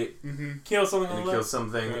right Mm-hmm. Kill something on and the kill left.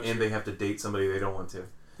 something, Gotcha. and they have to date somebody they don't want to.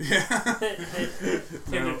 Yeah.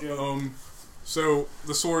 Tinder joke. No, so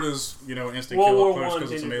the sword is, an instant World kill War up close One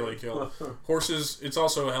because it's a Tinder melee joke. kill. Horses, it's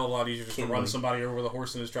also a hell of a lot easier just to run Kindling. somebody over the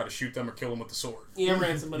horse and just try to shoot them or kill them with the sword. Yeah, I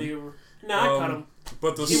ran somebody over. No, I cut him.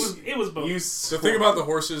 But the It was both. The thing about the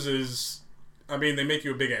horses is, they make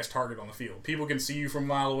you a big ass target on the field. People can see you from a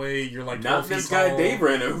mile away. You're like Not 12 this feet guy tall. Dave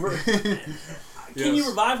ran over. Can you Yes.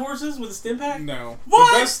 revive horses with a stim pack? No.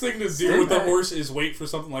 What? The best thing to do Stand with the back. horse is wait for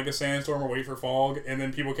something like a sandstorm or wait for fog, and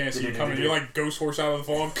then people can't see you coming. You're like ghost horse out of the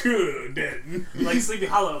fog. Good, dead. Like Sleepy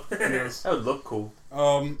Hollow. Yes. That would look cool.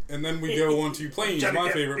 And then we go on to planes, Johnny my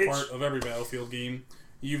Depp, favorite bitch. part of every Battlefield game.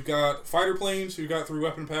 You've got fighter planes who got 3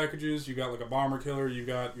 weapon packages. You got like a bomber killer. You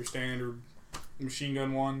got your standard machine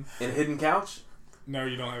gun one. And a hidden couch? No,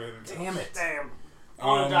 you don't have it. Damn it. Damn. I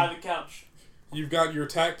want to drive the couch. You've got your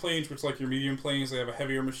attack planes, which like your medium planes. They have a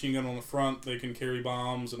heavier machine gun on the front. They can carry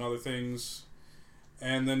bombs and other things.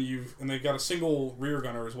 And then they've got a single rear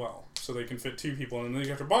gunner as well, so they can fit 2 people. And then you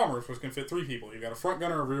got your bombers, which can fit 3 people. You've got a front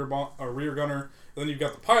gunner, a rear gunner, and then you've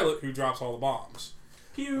got the pilot who drops all the bombs.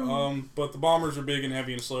 Pew. But the bombers are big and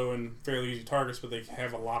heavy and slow and fairly easy targets, but they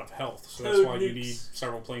have a lot of health, so that's why you need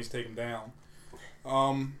several planes to take them down.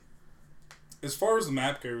 As far as the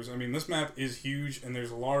map goes, this map is huge, and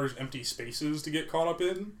there's large empty spaces to get caught up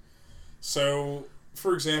in. So,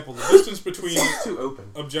 for example, the distance between It's too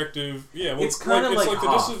open. objective, It's kinda like the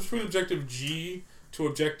Hoth. distance between objective G to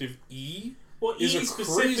objective E. Well, is E a crazy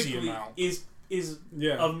specifically amount. is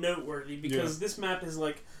Yeah, of noteworthy because this map is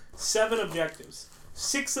like 7 objectives.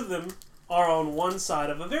 6 of them are on one side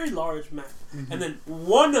of a very large map, and then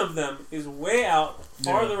one of them is way out,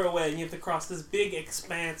 farther away, and you have to cross this big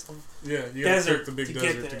expanse of you gotta desert take the big to desert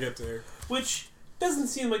get to there. get there. which doesn't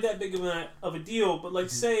seem like that big of a deal. But like,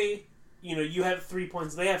 say you have 3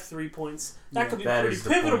 points, they have 3 points. That could be that pretty is the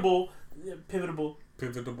pivotal. Pivotable.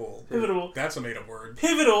 Pivotal. That's a made up word.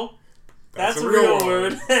 Pivotal. That's a real real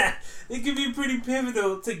word. It could be pretty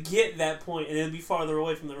pivotal to get that point, and it'll be farther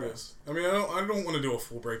away from the rest. Yes. I don't want to do a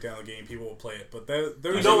full breakdown of the game. People will play it, but those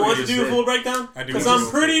You I don't what want you to do just a full did. breakdown? I do Because want to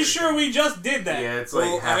I'm do a pretty full sure breakdown. we just did that. Yeah, it's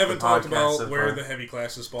Well, like I half haven't the talked podcast about so where far. the heavy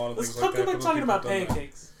classes spawn and Let's things like talk that. about but talking people about have done that.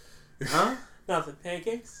 pancakes. Huh? Nothing.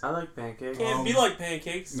 Pancakes? I like pancakes. Can't be like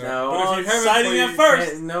pancakes. No. But if you haven't Exciting played, at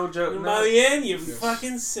first. No joke. And No. by the end, you're Yes.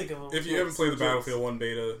 fucking sick of them. If you haven't played the Battlefield 1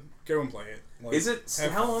 beta, go and play it. Like, Is it?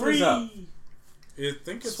 have How fun. long Free. is up? I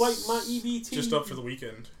think it's Swipe my EBT. just up for the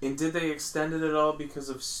weekend. And did they extend it at all because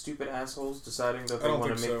of stupid assholes deciding that I they don't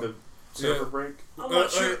want to think make so. the server Yeah. break? I'm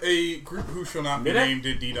not sure. A group who shall not be Did it? named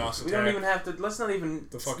did DDoS We don't even attack have to. Let's not even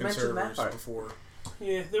the fucking mention that servers part. before.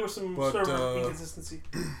 Yeah, there was some But, server inconsistency.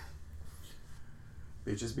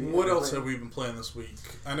 Bitches being What else everywhere. have we been playing this week?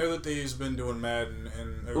 I know that Dave's been doing Madden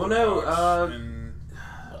and Overwatch. Well, no, and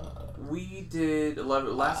We did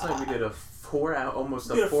 11. Last night we did a 4-hour, almost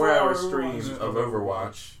We did a a 4-hour 4-hour stream Overwatch. of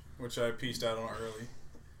Overwatch, which I pieced out on early.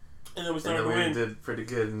 And then we and started then to we win. did pretty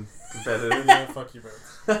good and competitive. Yeah, fuck you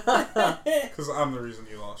both. Because I'm the reason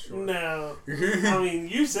you lost yours. No. I mean,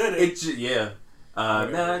 you said it. Yeah.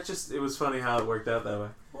 Whatever. No, it was funny how it worked out that way.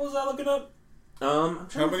 What was I looking up? I'm How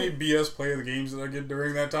trying to many think. BS play of the games did I get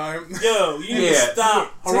during that time? Yo, you need to Yeah.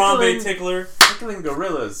 stop. Yeah, Harambe tickling- Tickler. tackling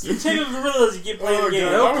gorillas. You take the gorillas, you get playing the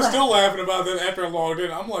game. God. I was still laughing about that after I logged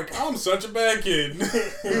in. I'm like, I'm such a bad kid.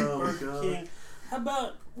 Oh my God. King. How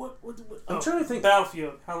about what I'm trying to think.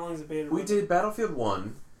 Battlefield. How long has it been? We did Battlefield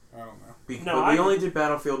 1. I don't know. But we only did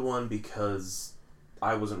Battlefield 1 because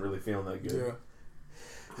I wasn't really feeling that good. Yeah.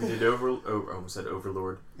 We did almost said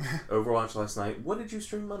Overlord. Overwatch last night. What did you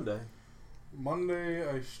stream Monday? Monday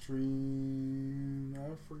I streamed...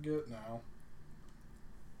 I forget now.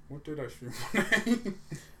 What did I stream Monday?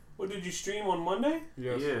 What did you stream on Monday?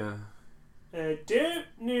 Yes. Yeah. I don't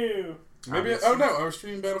know. Maybe. I was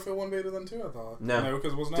streaming Battlefield 1 beta then too. I thought. No,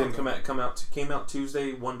 because it wasn't didn't came out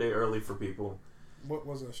Tuesday, one day early for people. What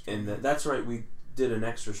was that stream? And that's right. We did an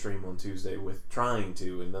extra stream on Tuesday with trying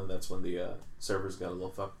to, and then that's when the servers got a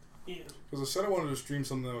little fucked. Yeah. Because I said I wanted to stream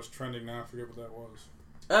something that was trending. Now I forget what that was.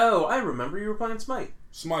 Oh, I remember you were playing Smite.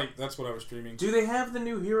 Smite. That's what I was streaming. Do they have the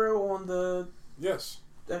new hero on the? Yes.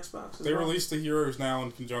 Xbox. They released the heroes now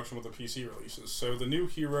in conjunction with the PC releases. So the new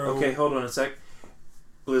hero. Okay, hold on a sec.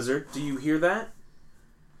 Blizzard, do you hear that?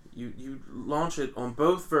 You launch it on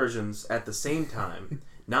both versions at the same time.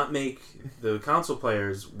 Not make the console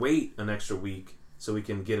players wait an extra week so we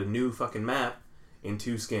can get a new fucking map in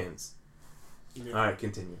 2 skins. Yeah. All right,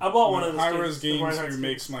 continue. I bought one of the Hi-Res Games, who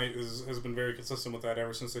makes Smite, has been very consistent with that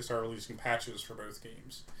ever since they started releasing patches for both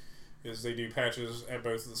games. Is they do patches at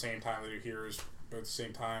both at the same time. They do heroes both at the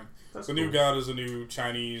same time. That's the cool. new god is a new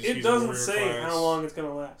Chinese. It doesn't say how long it's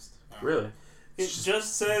gonna last. Really? It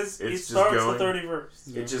just says it just starts going. the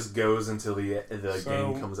 31st. It just goes until the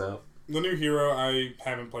game comes out. The new hero, I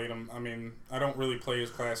haven't played him. I mean, I don't really play his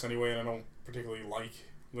class anyway, and I don't particularly like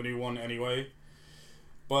the new one anyway.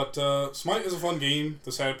 But Smite is a fun game.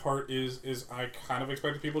 The sad part is I kind of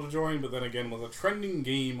expected people to join, but then again, with a trending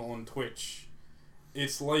game on Twitch,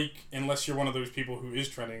 it's like, unless you're one of those people who is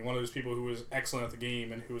trending, one of those people who is excellent at the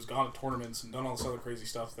game and who has gone to tournaments and done all this other crazy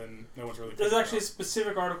stuff, then no one's really... There's actually a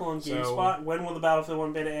specific article on GameSpot. When will the Battlefield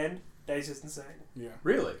 1 beta end? That is just insane. Yeah.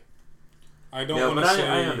 Really? I don't want to say...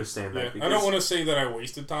 I understand that. I don't want to say that I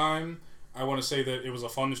wasted time. I want to say that it was a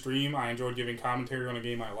fun stream. I enjoyed giving commentary on a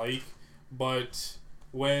game I like. But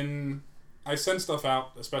when I send stuff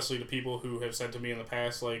out, especially to people who have said to me in the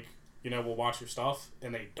past, like, we'll watch your stuff,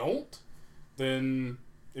 and they don't, then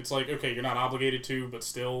it's like, okay, you're not obligated to, but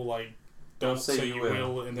still, like, don't say you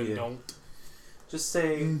will, and then don't. Just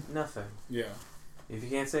say nothing. Yeah. If you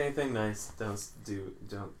can't say anything nice, don't.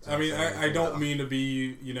 I mean, I don't mean to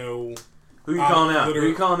be, Who are you calling out? Who are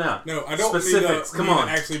you calling out? No, I don't Specifics. mean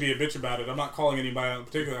to actually be a bitch about it. I'm not calling anybody in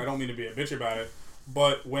particular. I don't mean to be a bitch about it.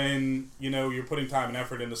 But when, you're putting time and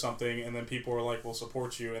effort into something, and then people are like, we'll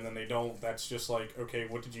support you, and then they don't, that's just like, okay,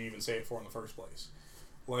 what did you even say it for in the first place?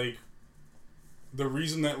 Like, the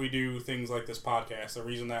reason that we do things like this podcast, the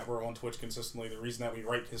reason that we're on Twitch consistently, the reason that we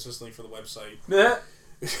write consistently for the website...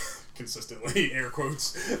 consistently, air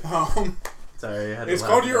quotes. Sorry, I had to it's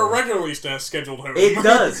called your irregularly scheduled home. It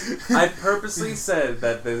does. I purposely said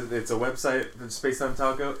that it's a website, Spacetime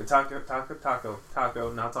Taco,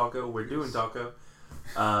 not Taco. We're doing Taco.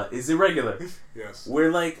 Is irregular. Yes.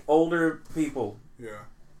 We're like older people. Yeah.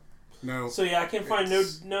 No. So I can find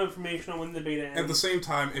no information on when the beta ends. At the same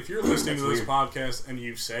time, if you're listening to this podcast and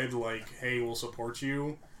you've said like, "Hey, we'll support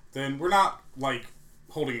you," then we're not like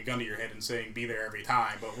holding a gun to your head and saying be there every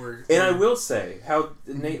time, but we're... And I will say, how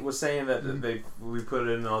Nate was saying that we put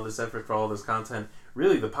in all this effort for all this content,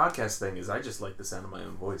 really the podcast thing is I just like the sound of my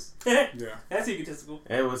own voice. Yeah. That's egotistical.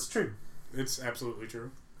 And it was true. It's absolutely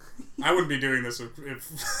true. I wouldn't be doing this if...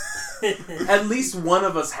 At least one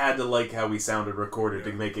of us had to like how we sounded recorded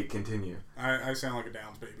to make it continue. I sound like a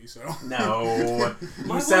Downs baby, so... No.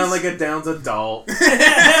 You sound like a Downs adult.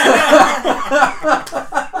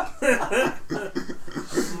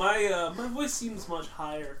 My voice seems much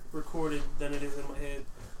higher recorded than it is in my head.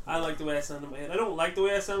 I like the way I sound in my head. I don't like the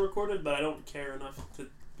way I sound recorded, but I don't care enough to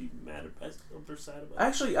be mad or sad about it.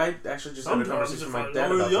 Actually, I just had a conversation with my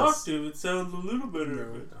dad about the this. octave, it sounds a little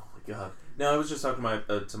better. Oh my god! No, I was just talking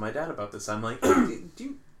to my dad about this. I'm like,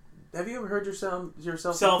 have you ever heard yourself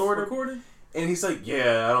recorded? And he's like,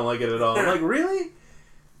 yeah, I don't like it at all. I'm like, really?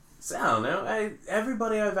 So, I don't know.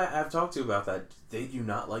 Everybody I've talked to about that, they do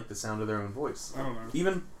not like the sound of their own voice. I don't know.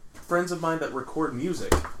 Even friends of mine that record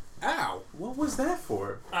music. Ow! What was that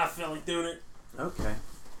for? I felt like doing it. Okay.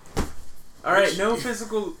 All right, no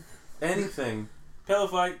physical anything. Pillow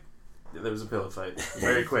fight. There was a pillow fight.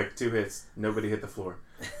 Very quick, 2 hits. Nobody hit the floor.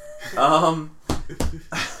 But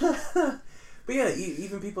yeah,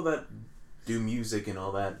 even people that do music and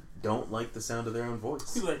all that don't like the sound of their own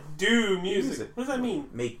voice. People that do music. What does that mean?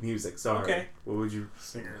 Make music, sorry. Okay. What would you...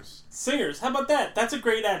 Singers. Singers. How about that? That's a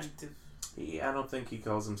great adjective. I don't think he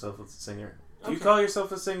calls himself a singer. Do you call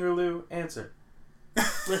yourself a singer, Lou? Answer. You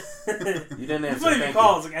didn't answer. It's funny if he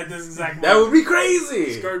calls like, at this exact moment. That would be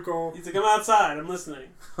crazy. Skype call. He's like, I'm outside. I'm listening.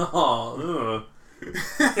 Oh,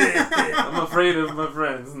 I'm afraid of my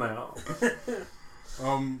friends now.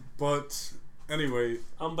 But anyway.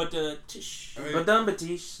 Tish.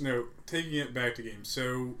 Batish. No, taking it back to games.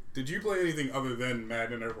 So, did you play anything other than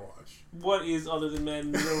Madden and Overwatch? What is other than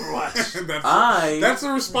Madden and Overwatch? That's the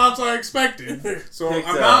response I expected. So I'm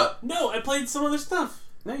Picked not. No, I played some other stuff.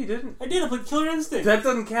 No, you didn't. I did. I played Killer Instinct. That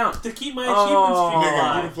doesn't count. To keep my achievement streak Nigga, you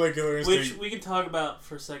alive. didn't play Killer Instinct. Which we can talk about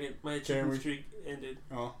for a second. My achievement streak ended.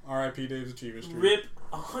 Oh, R.I.P. Dave's achievement streak. RIP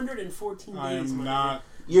 114 days. I am not.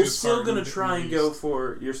 You're still disheartened gonna try and and go pleased.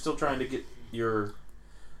 for. You're still trying to get your.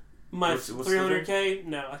 My What's the 300K?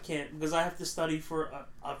 No, I can't because I have to study for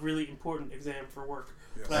a really important exam for work.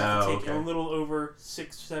 Yes. But I have to take okay. it in a little over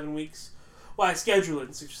 6 or 7 weeks. Well, I schedule it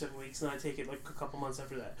in 6 or 7 weeks, and I take it like a couple months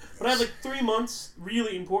after that. But I have like 3 months,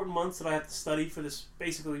 really important months that I have to study for this,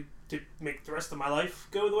 basically to make the rest of my life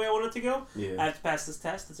go the way I want it to go. I Yeah. have to pass this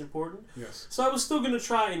test. It's important. Yes. So I was still going to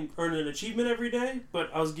try and earn an achievement every day, but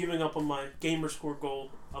I was giving up on my gamer score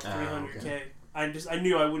goal of 300K. Okay. I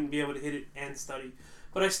knew I wouldn't be able to hit it and study.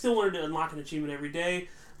 But I still wanted to unlock an achievement every day.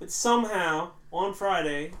 But somehow, on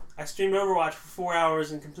Friday, I streamed Overwatch for 4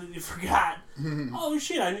 hours and completely forgot. Oh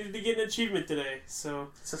shit, I needed to get an achievement today. So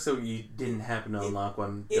So you didn't happen to unlock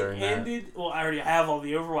one it during that. ended. Well, I already have all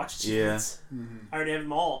the Overwatch achievements. Mm-hmm. I already have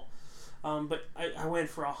them all. But I went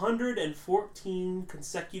for 114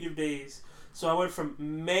 consecutive days. So I went from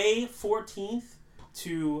May 14th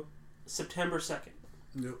to September 2nd.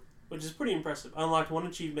 Yep. Which is pretty impressive. I unlocked one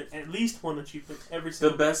achievement, at least one achievement every The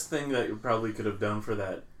single day. best thing that you probably could have done for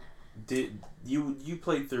that, did you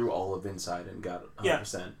played through all of Inside and got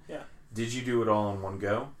 100%? Yeah. Did you do it all in one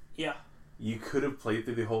go? Yeah. You could have played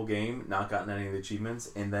through the whole game, not gotten any of the achievements,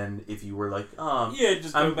 and then if you were like, Yeah,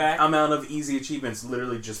 just go back. I'm out of easy achievements,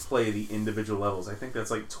 literally just play the individual levels. I think that's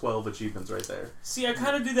like 12 achievements right there. See, I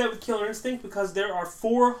kind of do that with Killer Instinct because there are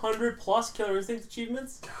 400 plus Killer Instinct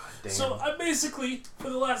achievements. God damn. So I basically, for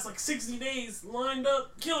the last like 60 days, lined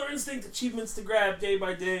up Killer Instinct achievements to grab day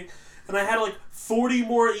by day. And I had like 40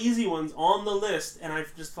 more easy ones on the list, and I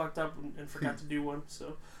just fucked up and forgot to do one.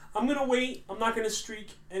 So I'm going to wait. I'm not going to streak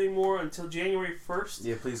anymore until January 1st.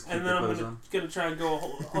 Yeah, please keep And your then I'm clothes on. going to try and go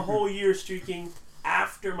a whole year streaking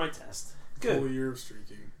after my test. Good. Whole year of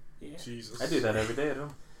streaking. Yeah. Jesus. I do that every day at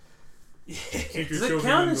home. Keep your Does it children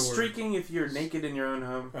count as indoors. streaking if you're naked in your own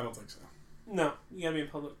home? I don't think so. No, you got to be in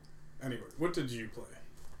public. Anyway, what did you play?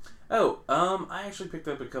 Oh, I actually picked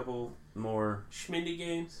up a couple more Schmindy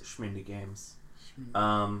games. Schmindy games. Kevin,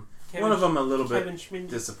 One of them a little bit Kevin Schmindy.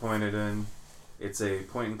 disappointed in. It's a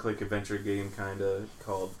point-and-click adventure game, kind of,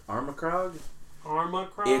 called Armacrog.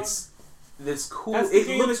 Armacrog. It's this cool. That's the It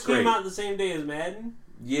game looks that came great. out the same day as Madden.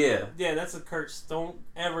 Yeah. Yeah, that's a curse. Don't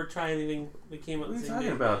ever try anything that came out What are the you same talking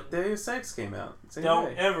day. about? as Madden. Deus Ex came out. Same Don't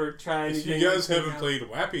day. ever try If anything. you guys that came haven't out. played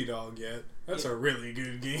Wappy Dog yet, that's Yeah. a really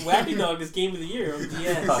good game. Wappy Dog is Game of the Year on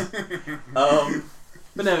DS.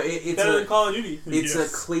 But no, it's Better than a Call of Duty. it's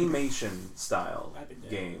Yes. a claymation style Wappy Dog.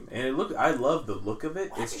 game, and I love the look of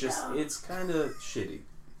it. It's Wappy just Dog. it's kind of shitty.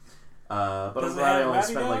 But Does I'm it glad I have only Wappy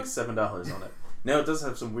spent like Dog? $7 on it. No, it does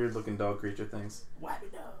have some weird looking dog creature things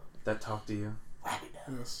Wappy Dog. that talk to you. Wappy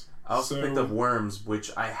Dog. Yes. I also So- picked up Worms,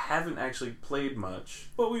 which I haven't actually played much.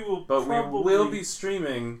 But we will. But probably, we will be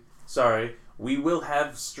streaming. Sorry, we will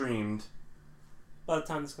have streamed by the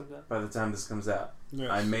time this comes out. by the time this comes out. Yes.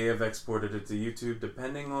 I may have exported it to YouTube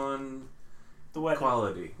depending on The weather.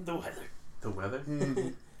 quality. The weather. The weather?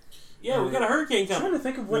 Mhm. Yeah, we got a hurricane I'm trying coming. to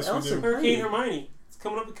think of what Yes, we else do. I've Hurricane played. Hermione. It's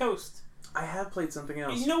coming up the coast. I have played something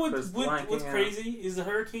else. You know but it's what's blanking out. crazy is the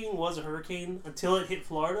hurricane was a hurricane until it hit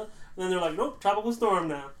Florida, and then they're like, nope, tropical storm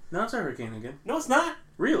now. No, it's a hurricane again. No, it's not.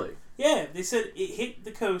 Really? Yeah, they said it hit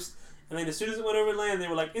the coast, and then as soon as it went over land, they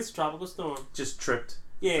were like, it's a tropical storm. Just tripped.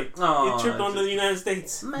 Yeah, It's like, "Aw, it tripped it's onto just- the United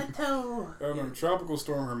States. My toe. I don't know, Tropical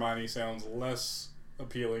Storm Hermione sounds less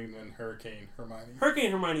appealing than Hurricane Hermione.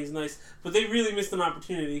 Hurricane Hermione is nice, but they really missed an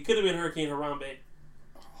opportunity. It could have been Hurricane Harambe.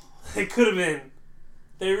 It could have been.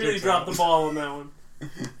 They really Dicks dropped out. the ball on that one.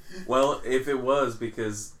 Well, if it was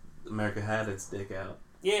because America had its dick out.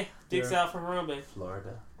 Yeah, dicks Yeah. out for Harambe.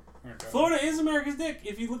 Florida. Okay. Florida is America's dick,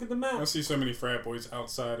 if you look at the I map. see so many frat boys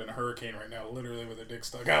outside in a hurricane right now, literally with their dick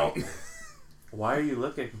stuck out. Why are you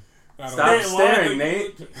looking? I don't Stop Man, why staring, are you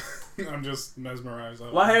Nate. looking? know. I'm just mesmerized. I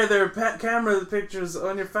don't Why know. are there camera pictures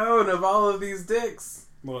on your phone of all of these dicks?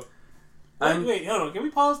 Look, Wait, hold on. Can we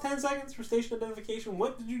pause 10 seconds for station identification?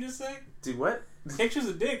 What did you just say? Do what? Pictures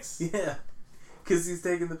of dicks. Yeah. Because he's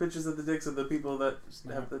taking the pictures of the dicks of the people that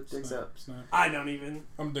have the dicks out. Snap. I don't even.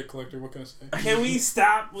 I'm a dick collector. What can I say? Can we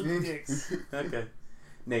stop with the dicks? Okay.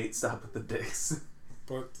 Nate, stop with the dicks.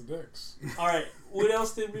 But the dicks. All right. What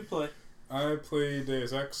else did we play? I played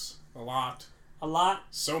Deus Ex a lot. A lot.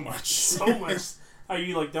 So much. So much. Are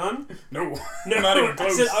you like done? No. No. Not even I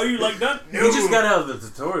close. said, are you like done? No. He just got out of the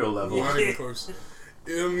tutorial level. Not even close.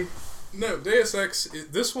 No, Deus Ex.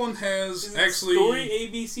 This one has Is it actually story A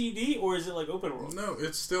B C D or is it like open world? No,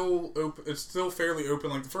 it's still open. It's still fairly open,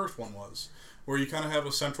 like the first one was, where you kind of have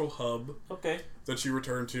a central hub Okay. that you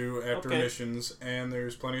return to after Okay. missions, and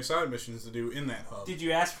there's plenty of side missions to do in that hub. Did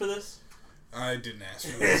you ask for this? I didn't ask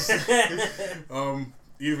for this.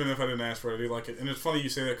 Even if I didn't ask for it, I do like it. And it's funny you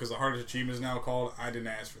say that because the hardest achievement is now called I didn't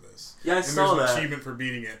ask for this. Yeah, I and saw there's an that. achievement for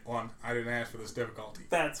beating it on I didn't ask for this difficulty.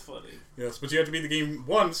 That's funny. Yes, but you have to beat the game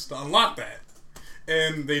once to unlock that.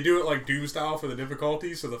 And they do it like Doom style for the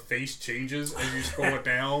difficulty, so the face changes as you scroll it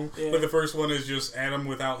down. Yeah. Like the first one is just Adam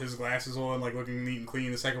without his glasses on, like looking neat and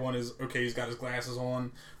clean. The second one is, okay, he's got his glasses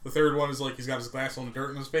on. The third one is like he's got his glasses on, the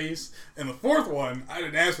dirt in his face. And the fourth one, I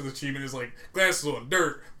didn't ask for the achievement, is like glasses on,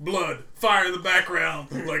 dirt, blood, fire in the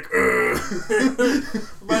background. Like,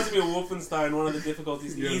 Reminds me of Wolfenstein, one of the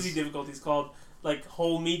difficulties, the Yes. easy difficulties called like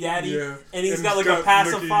Hold Me Daddy. Yeah. And he's And got he's like a got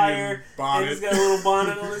Mickey pacifier. and bonnet. And he's got a little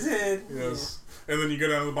bonnet on his head. yes. And then you go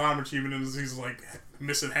down to the bottom achievement and he's like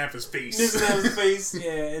missing half his face. Missing out his face,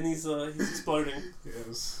 yeah, and he's exploding.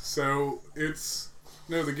 Yes. So it's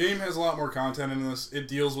the game has a lot more content in this. It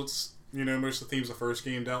deals with most of the themes the first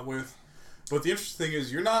game dealt with. But the interesting thing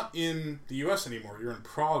is you're not in the U.S. anymore. You're in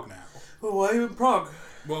Prague now. Oh, why are you in Prague?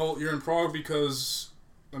 Well, you're in Prague because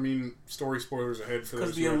story spoilers ahead for Because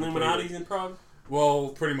those the who haven't played Illuminati's it. in Prague? Well,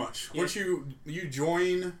 pretty much. Yeah. Once you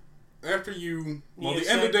join after you the Deus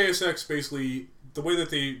end of Ex? Deus Ex basically. The way that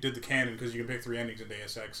they did the canon, because you can pick 3 endings in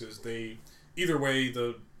Deus Ex, is either way,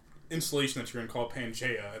 the installation that you're in called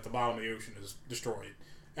Pangaea at the bottom of the ocean is destroyed.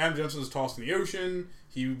 Adam Jensen is tossed in the ocean.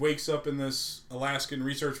 He wakes up in this Alaskan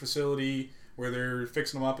research facility where they're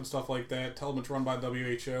fixing him up and stuff like that. Tell him it's run by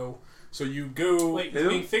WHO. So you go... Wait, he's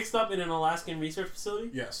being fixed up in an Alaskan research facility?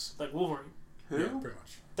 Yes. Like Wolverine. Who? Yeah, pretty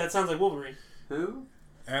much. That sounds like Wolverine. Who?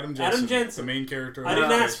 Adam Jensen. Jensen. The main character. I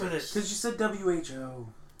didn't ask for this. Because you said WHO.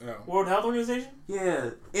 Oh. World Health Organization? Yeah.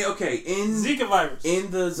 Okay, Zika virus. in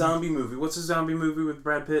the zombie movie, what's the zombie movie with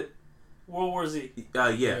Brad Pitt? World War Z.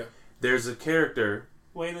 Yeah. There's a character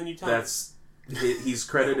Wayland Utah. that's he's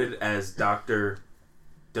credited as Dr.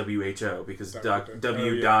 WHO because Dr.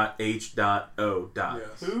 W.H.O.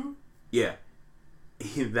 Yes. Who? Yeah.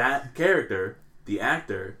 That character, the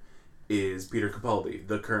actor, is Peter Capaldi,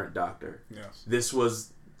 the current Doctor. Yes. This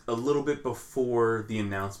was a little bit before the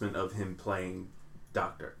announcement of him playing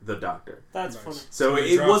the Doctor. That's Nice. funny. So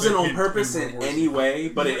they it dropped wasn't it on in purpose World in War any Z. way,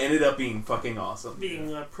 but it ended up being fucking awesome.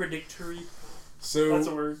 Being predictory. So... That's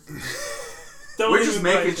a word. Don't We're even just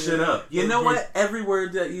making question shit it. up. You know what? Every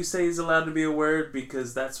word that you say is allowed to be a word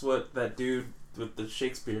because that's what that dude with the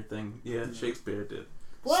Shakespeare thing, Shakespeare did.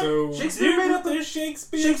 What? So- Shakespeare made up the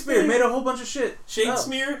Shakespeare. Shakespeare thing? made a whole bunch of shit.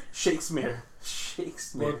 Shakespeare. Shakespeare. But,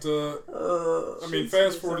 Shakespeare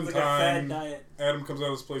fast forward in sounds like a fad time, diet. Adam comes out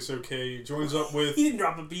of this place okay, joins up with... He didn't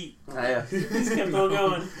drop a beat. Yeah. He just kept on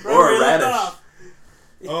going. Or Right a where he left radish. off.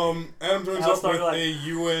 Adam joins I'll up start with like- a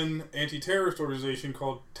UN anti-terrorist organization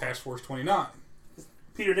called Task Force 29.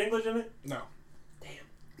 Peter Dinklage in it? No. Damn.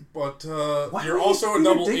 But Why you're would also a Peter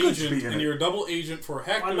double Dinklage agent, be in and it? you're a double agent for a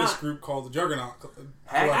Why hacktivist not? group called the Juggernaut.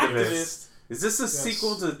 Hacktivist. Is this a Yes.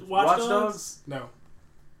 sequel to Watch Watch Dogs? Dogs? No.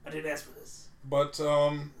 I didn't ask for this. But,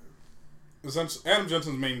 essentially, Adam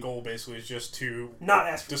Jensen's main goal, basically, is just to Not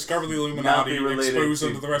ask for discover the Not Illuminati, be related expose to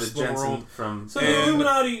them to the rest of the Jensen world. from. this. So And- the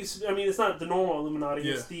Illuminati, I mean, it's not the normal Illuminati.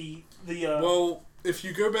 Yeah. It's the Well, if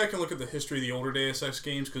you go back and look at the history of the older Deus Ex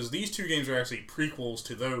games, because these 2 games are actually prequels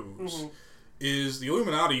to those, Mhm. is the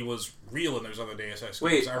Illuminati was real in those other Deus Ex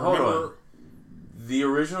Wait, games. I hold remember. on. The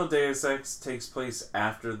original Deus Ex takes place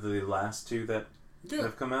after the last 2 that Yeah,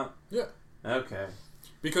 have come out? yeah. Okay.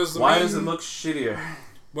 Because the Why main, does it look shittier?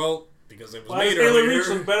 Well, because it was Why does made Halo Reach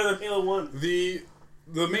earlier. look better than Halo 1? The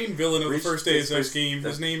main villain of Reach the first takes Deus Ex place- game,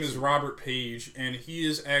 his name is Robert Page, and he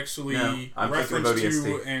is actually No, I'm thinking about referenced to,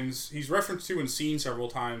 ODST. and he's referenced to and seen several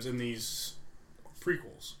times in these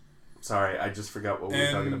prequels. Sorry, I just forgot what we were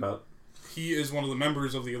And- talking about. He is one of the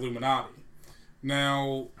members of the Illuminati.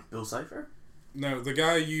 Now, Bill Cipher? no,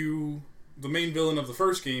 the main villain of the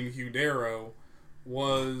first game, Hugh Darrow,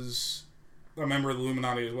 was a member of the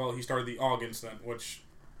Illuminati as well. He started the AUG incident, which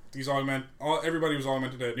everybody was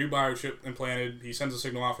augmented to a new biochip implanted. He sends a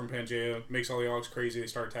signal out from Pangaea, makes all the AUGs crazy. They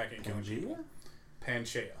start attacking and killing people.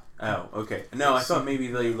 Pangea? Pangaea. Oh, okay. No, I thought maybe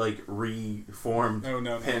they reformed No.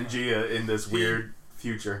 Pangea in this weird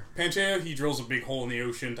future. Pangea, he drills a big hole in the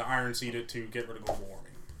ocean to iron seed it to get rid of global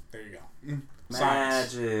warming. There you go.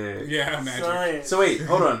 Science. Magic. Yeah, magic. Science. So wait,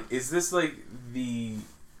 hold on. Is this the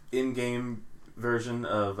in-game version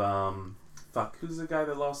of who's the guy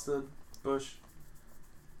that lost the bush?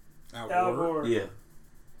 Al Al Gore. Yeah.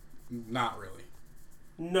 Not really.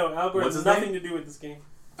 No, Al Gore What's has his nothing name? to do with this game.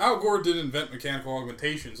 Al Gore did invent mechanical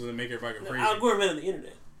augmentations and then make everybody go crazy. Al Gore invented the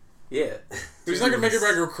internet. Yeah. But he's not going to make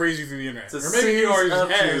everybody go crazy through the internet. It's a Or maybe he series already of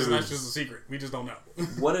has, and that's tubes. just a secret. We just don't know.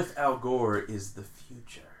 What if Al Gore is the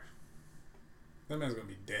future? That man's going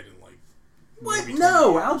to be dead in like... What? maybe 20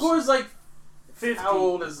 No, years. Al Gore's like 50. How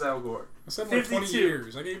old is Al Gore? I said like 20 52.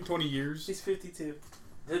 years. I gave him 20 years. He's 52.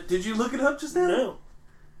 Did you look it up just now? No.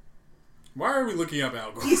 Why are we looking up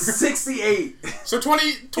Al Gore? He's 68. So 20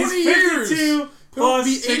 He's years! 52 He'll plus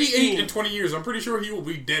be 88 16. in 20 years. I'm pretty sure he will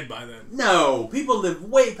be dead by then. No, people live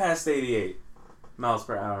way past 88 miles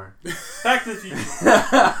per hour. Back to the future.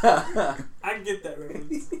 I get that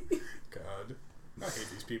reference. God. I hate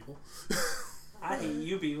these people. I hate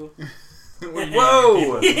you people.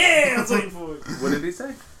 Whoa! Yeah, I was waiting for it. What did he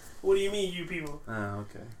say? What do you mean, you people? Oh,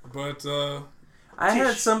 okay. But, I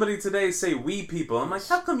had Tish. somebody today say we people. I'm like,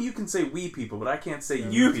 how come you can say we people, but I can't say Yeah.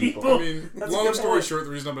 you You people? people. I mean, That's a long good story point. short,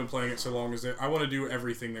 the reason I've been playing it so long is that I want to do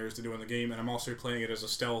everything there is to do in the game, and I'm also playing it as a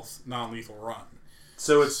stealth, non-lethal run.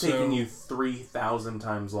 So it's So- taking you 3,000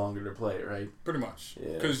 times longer to play, right? Pretty much.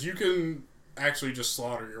 Yeah. Because you can actually just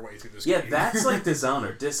slaughter your way through this Yeah, game. that's like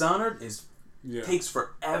Dishonored. Dishonored Yeah. takes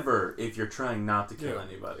forever if you're trying not to kill Yeah.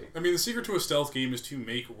 anybody. I mean, the secret to a stealth game is to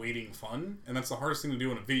make waiting fun, and that's the hardest thing to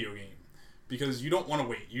do in a video game. Because you don't want to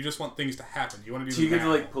wait. You just want things to happen. You want to do So you them get to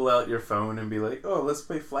now. like pull out your phone and be like, oh, let's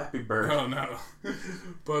play Flappy Bird. Oh, no.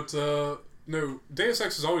 But, no, Deus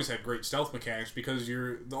Ex has always had great stealth mechanics because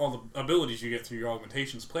all the abilities you get through your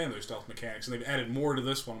augmentations play on those stealth mechanics, and they've added more to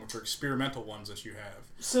this one, which are experimental ones that you have.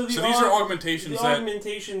 So these are augmentations the that...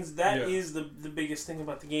 augmentations, that Yeah. is the biggest thing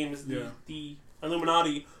about the game, is Yeah. the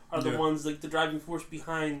Illuminati are the Yeah. ones, like, the driving force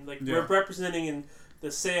behind, like, Yeah. representing in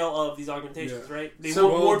the sale of these augmentations, Yeah. right? They So,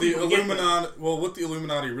 want more people to get them. what the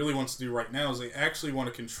Illuminati really wants to do right now is they actually want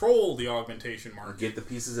to control the augmentation market. Get the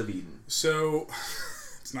pieces of Eden. So,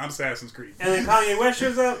 it's not Assassin's Creed. And then Kanye West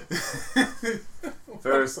shows up.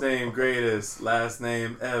 First name greatest, last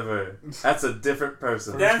name ever. That's a different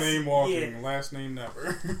person. First That's- name walking, yeah. last name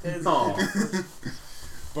never. Aw.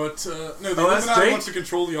 But no, the that's Illuminati Drake? wants to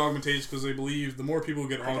control the augmentations because they believe the more people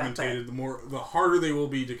get I got augmentated, the harder they will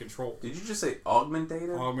be to control. Did you just say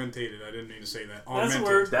augmentated? Augmentated. I didn't mean to say that. That's a Augmented.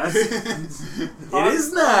 word. That's it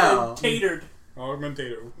is now. Augmentated.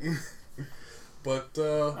 Augmentato. But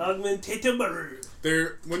Augmentated.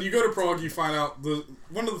 when you go to Prague, you find out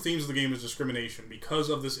one of the themes of the game is discrimination because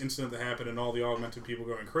of this incident that happened and all the augmented people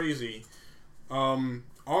going crazy. Augs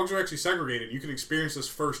are actually segregated. You can experience this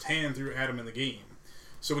firsthand through Adam in the game.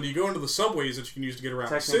 So when you go into the subways that you can use to get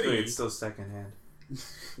around the Technically, city, it's still secondhand.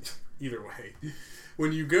 either way,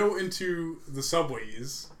 when you go into the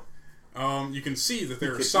subways, you can see that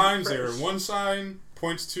there are Get signs there. fresh. One sign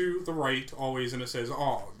points to the right always, and it says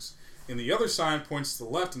Augs. And the other sign points to the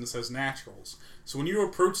left, and it says Naturals. So when you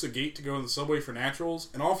approach the gate to go in the subway for Naturals,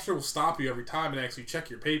 an officer will stop you every time and actually check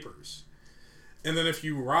your papers. And then if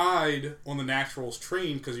you ride on the Naturals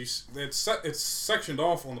train, because it's sectioned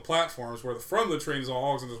off on the platforms where the front of the train is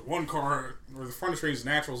all Augs, and there's one car, or the front of the train is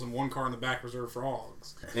Naturals, and one car in the back reserved for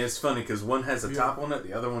Augs. And it's funny because one has a top on it,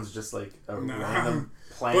 the other one's just like a Nah. random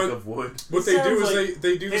plank But- of wood. What It they do sounds is like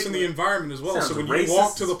they do this in the Hitler. environment as well. Sounds So when you racist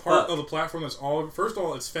walk to the as part fuck. of the platform that's all, first of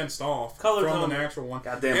all, it's fenced off Color from the coded. natural one.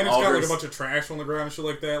 Goddamn And it's got like a augers. bunch of trash on the ground and shit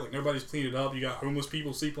like that. Like nobody's cleaned it up. You got homeless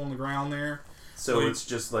people sleeping on the ground there. So like- it's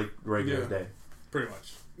just like regular Yeah. day. Pretty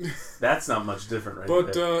much. That's not much different, right?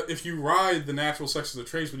 But there. if you ride the natural sections of the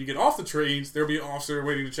trains, when you get off the trains, there'll be an officer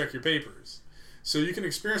waiting to check your papers. So you can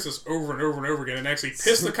experience this over and over and over again and actually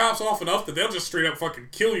piss the cops off enough that they'll just straight up fucking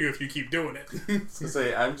kill you if you keep doing it. I was gonna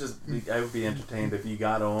say, I would be entertained if you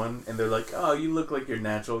got on and they're like, "Oh, you look like you're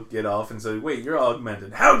natural. Get off," and say, "Wait, you're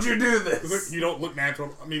augmented. How'd you do this?" You don't look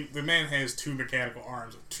natural. I mean, the man has 2 mechanical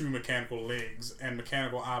arms, 2 mechanical legs, and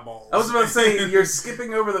mechanical eyeballs. I was about to say, you're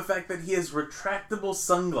skipping over the fact that he has retractable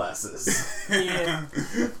sunglasses. Yeah.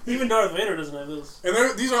 Even Darth Vader doesn't have those.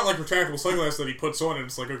 And these aren't like retractable sunglasses that he puts on and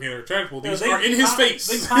it's like, okay, they're retractable. These No, are in his pop- face.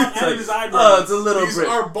 They pop It's out like, of his eyebrows. oh, it's a little These bit.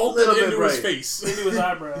 are bolted little bit into his bright. face. into his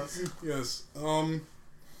eyebrows. Yes.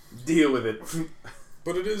 Deal with it.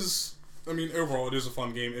 But it is, I mean, overall, it is a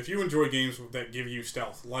fun game. If you enjoy games that give you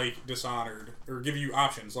stealth, like Dishonored, or give you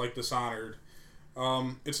options, like Dishonored,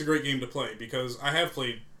 it's a great game to play, because I have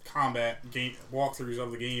played combat game walkthroughs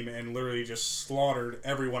of the game and literally just slaughtered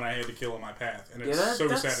everyone I had to kill in my path, and it's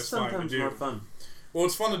that's satisfying to do. More fun. Well,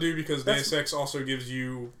 it's fun to do because Deus Ex also gives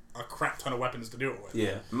you a crap ton of weapons to do it with.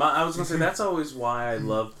 Yeah, I was gonna say that's always why I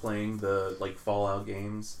love playing the Fallout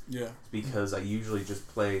games. Yeah, because I usually just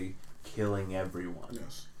play killing everyone.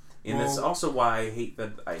 Yes, and that's also why I hate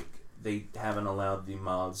that they haven't allowed the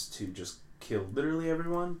mods to just kill literally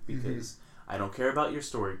everyone, because I don't care about your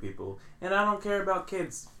story, people, and I don't care about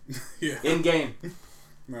kids. Yeah, in game.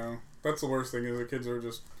 No. That's the worst thing, is the kids are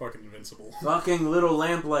just fucking invincible. Fucking Little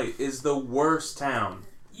Lamplight is the worst town.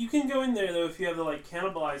 You can go in there, though, if you have the,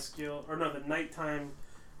 cannibalize skill, or no, the nighttime.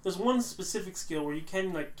 There's one specific skill where you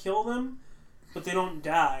can, kill them, but they don't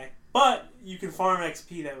die. But you can farm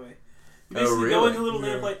XP that way. You basically go into Little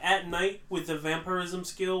Lamplight at night with the vampirism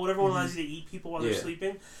skill, whatever one allows you to eat people while they're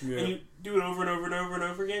sleeping, and you do it over and over and over and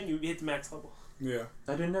over again, you hit the max level. Yeah.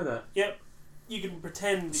 I didn't know that. Yep. You can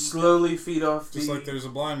pretend... Slowly feed off just like there's a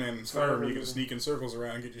blind man in Skyrim, you can sneak in circles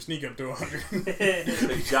around and get your sneak up to 100.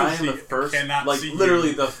 The guy in the first...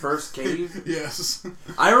 literally the first cave? Yes.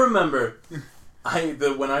 I remember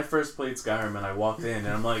when I first played Skyrim and I walked in and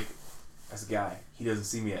I'm like, that's a guy. He doesn't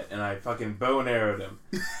see me yet. And I fucking bow and arrowed him.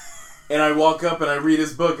 And I walk up and I read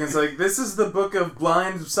his book and it's like, this is the book of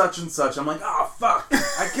blind such and such. I'm like, oh fuck,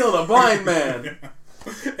 I killed a blind man.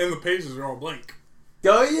 And the pages are all blank.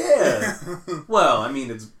 Oh yeah. Well, I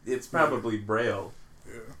mean, it's probably Braille.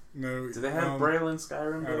 Yeah. No. Do they have Braille in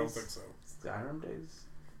Skyrim days? I don't think so. Skyrim days?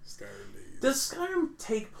 Skyrim days. Does Skyrim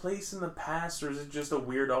take place in the past, or is it just a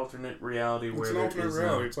weird alternate reality where it's an alternate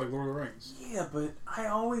reality? It's like Lord of the Rings. Yeah, but I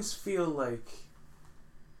always feel like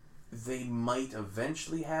they might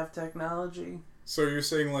eventually have technology. So you're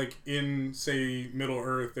saying, in, say, Middle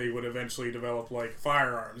Earth, they would eventually develop,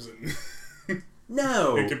 firearms and...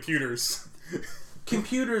 No! And computers.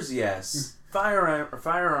 Computers, yes.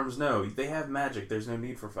 Firearms, no. They have magic. There's no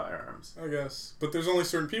need for firearms. I guess. But there's only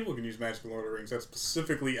certain people who can use magic in Lord of the Rings. That's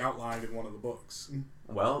specifically outlined in one of the books.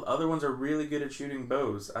 Well, other ones are really good at shooting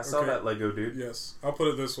bows. I saw that Lego dude. Yes. I'll put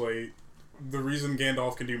it this way. The reason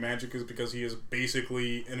Gandalf can do magic is because he is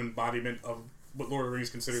basically an embodiment of what Lord of the Rings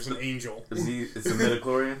considers an angel. It's the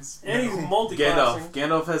midichlorians? And he's multi-classing.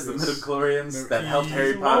 Gandalf has the midichlorians that helped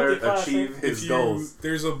Harry Potter achieve his goals.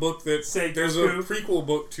 There's a book there's a prequel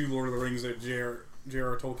book to Lord of the Rings that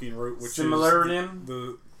J.R.R. Tolkien wrote, which Silmarillion?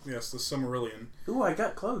 is the Silmarillion. Ooh, I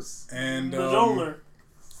got close. And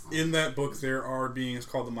in that book, there are beings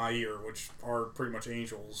called the Maiar, which are pretty much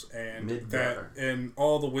angels, and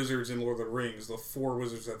all the wizards in Lord of the Rings, the 4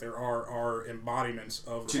 wizards that there are embodiments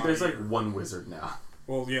of the Maiar. There's one wizard now.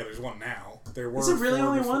 Well, yeah, there's one now. There were. Is it really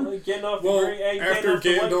only one? After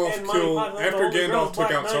Gandalf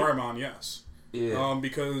took out Saruman, yes. Yeah.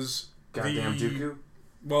 Because goddamn Dooku.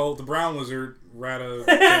 Well, the brown wizard, Radagast.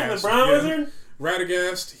 The brown wizard.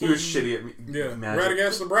 Radagast. He was shitty at magic.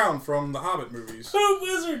 Radagast the Brown from the Hobbit movies. Poop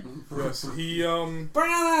wizard. Yes, he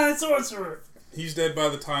brown-eyed sorcerer. He's dead by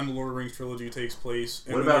the time the Lord of the Rings trilogy takes place.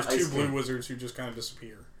 And what then about there's 2 Ice blue King? wizards who just kind of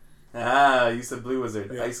disappear. Ah, you said blue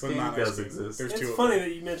wizard. Yeah, Ice King does exist. There's it's 2 funny of them.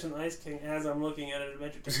 that you mentioned Ice King as I'm looking at an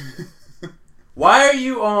Adventure Time. Why are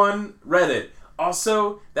you on Reddit?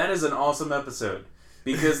 Also, that is an awesome episode.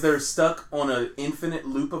 Because they're stuck on an infinite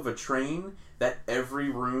loop of a train that every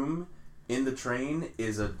room in the train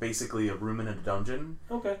is basically a room in a dungeon.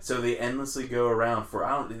 Okay. So they endlessly go around for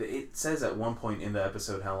it says at one point in the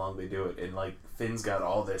episode how long they do it, and Finn's got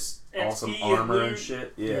all this awesome armor and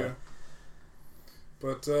shit. Yeah.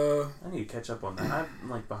 But I need to catch up on that.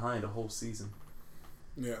 I'm behind a whole season.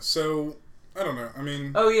 Yeah. So I don't know. I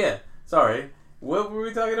mean. Oh yeah. Sorry. What were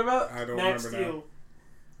we talking about? I don't Max remember Steel. now.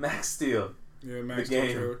 Max Steel. Yeah, Max the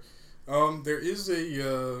Steel trailer. There is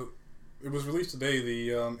a. It was released today,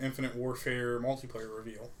 the Infinite Warfare multiplayer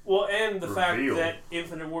reveal. Well, and the fact that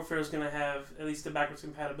Infinite Warfare is going to have, at least the backwards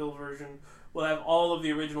compatible version, will have all of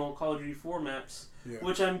the original Call of Duty 4 maps. Yeah.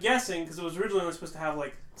 Which I'm guessing, because it was originally only supposed to have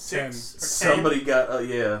 6 or 10. Somebody got,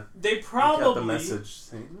 They probably got the message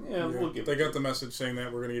saying, we'll give They got the message saying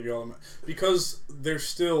that we're going to give you all the because they're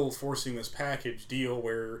still forcing this package deal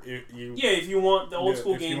where if you want the old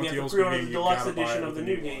school game, you have to pre-order the deluxe edition of the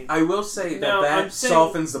new game. I will say that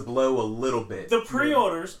softens the blow a little bit. The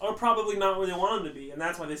pre-orders are probably not where they want them to be, and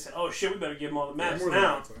that's why they said, oh shit, we better give them all the maps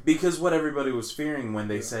now. Because what everybody was fearing when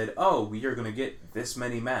they said, oh, you're going to get this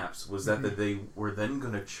many maps, was that they were then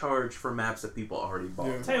going to charge for maps that people already bought.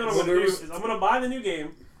 Yeah. Tell you what I'm going to do is I'm going to buy the new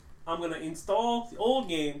game, I'm going to install the old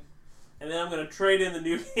game, and then I'm going to trade in the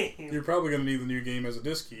new game. You're probably going to need the new game as a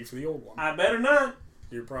disc key for the old one. I better not.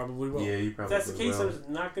 You probably will. Yeah, you probably will. If that's the case, I'm just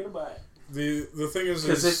not going to buy it. The thing is...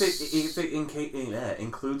 Because if it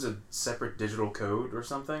includes a separate digital code or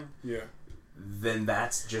something... Yeah. Then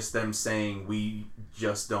that's just them saying we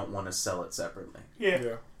just don't want to sell it separately.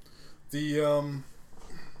 Yeah. There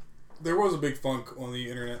was a big funk on the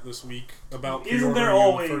internet this week about pre-ordering. Isn't there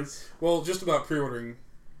always? Just about pre-ordering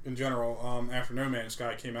in general. After No Man's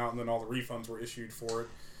Sky came out, and then all the refunds were issued for it,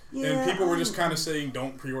 and people were just kind of saying,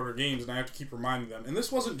 "Don't pre-order games," and I have to keep reminding them. And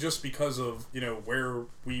this wasn't just because of where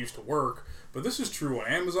we used to work, but this is true on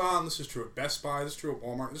Amazon. This is true at Best Buy. This is true at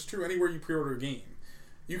Walmart. This is true anywhere you pre-order a game.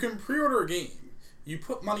 You can pre-order a game. You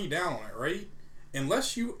put money down on it, right?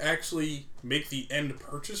 Unless you actually make the end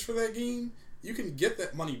purchase for that game, you can get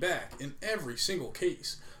that money back in every single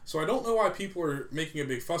case. So I don't know why people are making a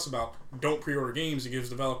big fuss about don't pre-order games. It gives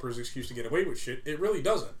developers an excuse to get away with shit. It really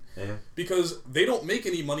doesn't. Yeah. Because they don't make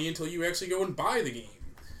any money until you actually go and buy the game.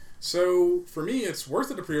 So for me, it's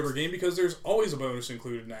worth it to pre-order a game because there's always a bonus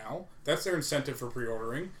included now. That's their incentive for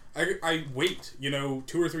pre-ordering. I wait,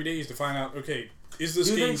 2 or 3 days to find out, okay, is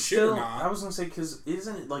this game shit or not? I was going to say, because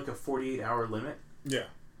isn't it like a 48-hour limit? Yeah.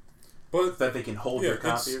 But that they can hold your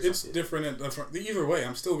copy or something? It's different. Either way,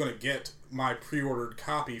 I'm still going to get my pre-ordered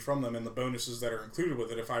copy from them and the bonuses that are included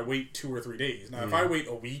with it if I wait 2 or 3 days. Now, if I wait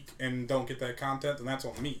a week and don't get that content, then that's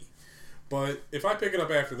on me. But if I pick it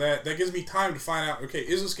up after that, that gives me time to find out, okay,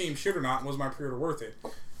 is this game shit or not, and was my pre-order worth it?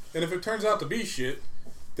 And if it turns out to be shit,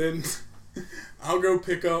 then I'll go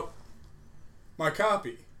pick up my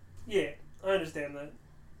copy. Yeah, I understand that.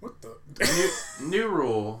 What the? New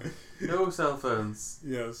rule. No cell phones.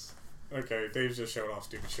 Yes. Okay, Dave's just showing off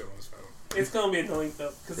stupid shit on his phone. It's going to be annoying,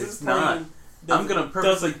 though. Because it's not. I'm going to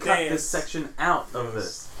purposely cut this section out of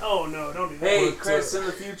this. Oh, no, don't do that. Hey, Chris, in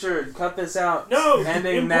the future, cut this out. No!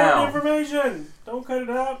 Ending important now. Information! Don't cut it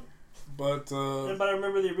out. But, anybody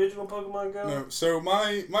remember the original Pokemon Go? No, so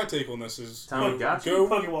my take on this is... Go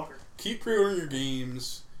Pokewalker. Keep pre-ordering your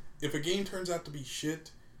games. If a game turns out to be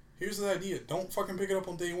shit... Here's the idea. Don't fucking pick it up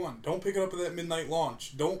on day one. Don't pick it up at that midnight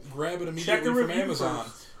launch. Don't grab it immediately from Amazon.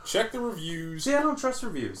 Check the reviews. See, I don't trust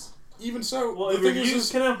reviews. Even so, well, the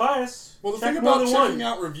reviews can have bias. Well, the thing about checking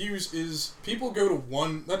out reviews is people go to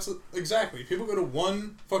one... People go to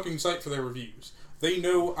one fucking site for their reviews. They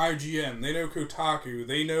know IGN. They know Kotaku.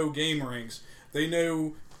 They know GameRanks. They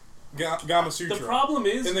know Gamasutra. The problem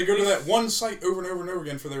is... And they go to that one site over and over and over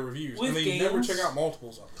again for their reviews. And they never check out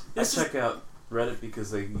multiples of them. I check out Reddit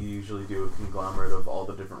because they usually do a conglomerate of all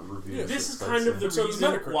the different reviews. Yeah, this is kind of the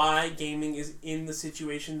reason why gaming is in the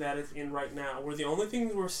situation that it's in right now, where the only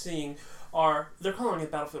things we're seeing are, they're calling it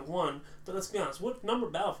Battlefield 1, but let's be honest, what number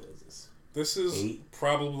Battlefield is this? This is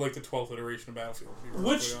probably like the 12th iteration of Battlefield.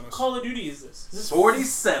 Which Call of Duty is this? Is this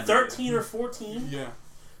 47. 13 or 14? Yeah.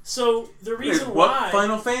 So, the reason what why... What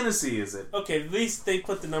Final Fantasy is it? Okay, at least they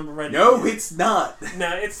put the number right No, there. It's not.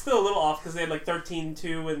 No, it's still a little off because they had like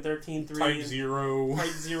 13.2 and 13.3. Type 0. Type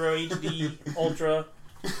 0 HD, Ultra,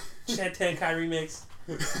 Chad Tenkai Remix,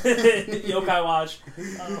 Yokai Watch.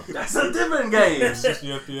 That's a different game. 60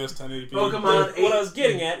 FPS, 1080p. Pokemon 8. What I was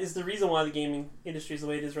getting at is the reason why the gaming industry is the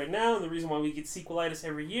way it is right now, and the reason why we get sequelitis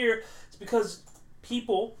every year is because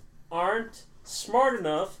people aren't smart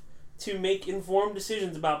enough to make informed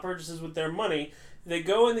decisions about purchases with their money. They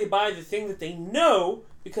go and they buy the thing that they know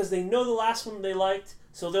because they know the last one they liked,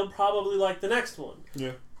 so they'll probably like the next one.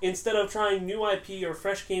 Yeah. Instead of trying new IP or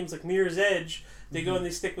fresh games like Mirror's Edge, they go and they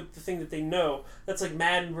stick with the thing that they know. That's like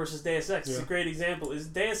Madden versus Deus Ex. It's a great example.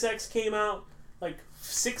 Deus Ex came out like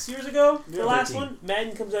 6 years ago, the last one.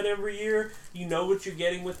 Madden comes out every year. You know what you're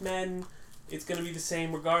getting with Madden. It's going to be the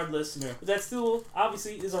same regardless. Yeah. But that still,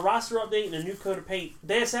 obviously, is a roster update and a new code of paint.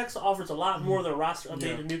 Deus Ex offers a lot more than a roster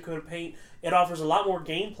update and a new code of paint. It offers a lot more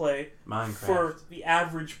gameplay for the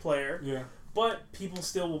average player. Yeah. But people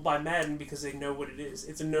still will buy Madden because they know what it is.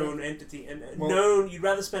 It's a known entity. And you'd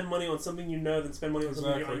rather spend money on something you know than spend money on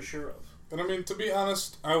something you're unsure of. But I mean, to be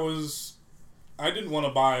honest, I didn't want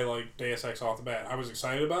to buy like Deus Ex off the bat. I was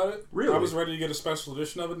excited about it. Really? I was ready to get a special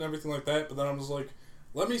edition of it and everything like that, but then I was like,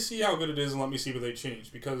 let me see how good it is and let me see what they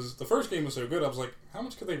changed. Because the first game was so good, I was like, how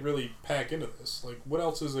much could they really pack into this? Like, what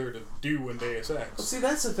else is there to do in Deus Ex? Well, see,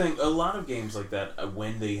 that's the thing. A lot of games like that,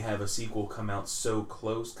 when they have a sequel come out so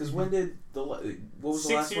close, because when did what was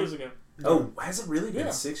the last 6 years ago. Oh, has it really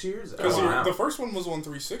been 6 years? Because the first one was on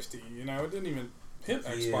 360. It didn't even hit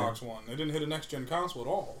Xbox One. It didn't hit a next-gen console at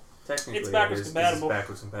all. Technically, it's backwards compatible. It's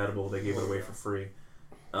backwards compatible. They gave it away for free.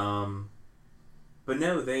 But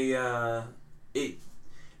no,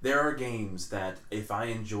 there are games that if I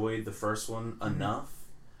enjoyed the first one enough,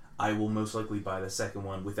 I will most likely buy the second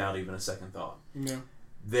one without even a second thought. Yeah.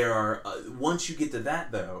 There are once you get to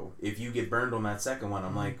that though, if you get burned on that second one,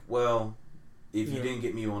 I'm like, well, if you didn't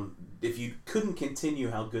get me on, if you couldn't continue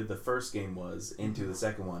how good the first game was into the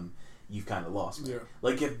second one, you've kind of lost me. Yeah.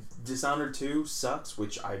 Like if Dishonored 2 sucks,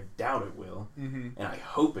 which I doubt it will, and I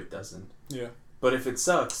hope it doesn't. Yeah. But if it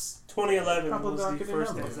sucks, 2011 probably was not the give it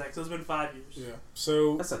first another Deus Ex. So it's been 5 years. Yeah.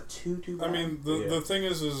 So that's not too bad. I mean, the thing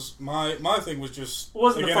is my thing was just It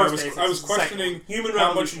wasn't again, the first Deus Ex, I was it was the second questioning one. Human how much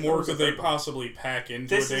Revolution more was the could they third one. possibly pack into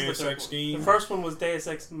This a is the Deus third Ex one. game. The first one was Deus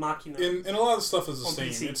Ex Machina. And a lot of the stuff is the On same.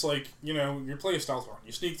 PC. It's like, you play a stealth run.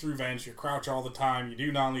 You sneak through vents, you crouch all the time, you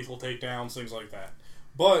do non-lethal takedowns, things like that.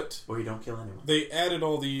 But or you don't kill anyone. they added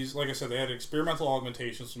all these, like I said, they added experimental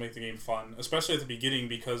augmentations to make the game fun, especially at the beginning,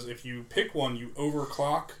 because if you pick one, you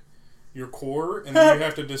overclock your core, and then you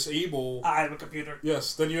have to disable... I have a computer.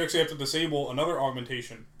 Yes, then you actually have to disable another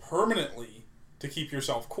augmentation permanently to keep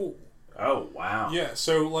yourself cool. Oh, wow. Yeah,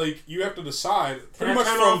 so, like, you have to decide pretty I much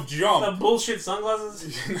turn from off jump... The bullshit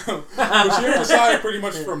sunglasses? No, but you have to decide pretty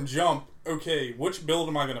much from jump, okay, which build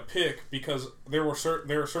am I going to pick? Because there are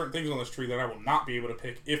certain things on this tree that I will not be able to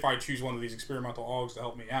pick if I choose one of these experimental augs to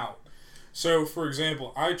help me out. So, for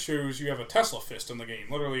example, I chose, you have a Tesla fist in the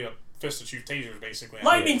game, literally a fist that shoots tasers, basically.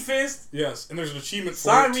 Lightning Fist! Yes, and there's an achievement for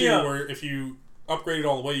Sign it, me too, up. where if you upgrade it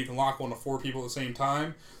all the way, you can lock one to 4 people at the same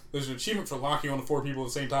time. There's an achievement for locking on to 4 people at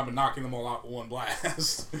the same time and knocking them all out with one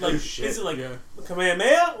blast. Like, shit. is it like Yeah.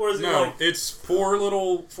 Kamehameha? Or is it No, like it's four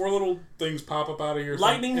little things pop up out of your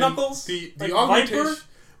lightning and knuckles? The Like augmentation. Viper?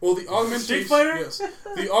 Well, the augmentations. Street Fighter? Yes,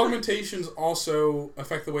 the augmentations also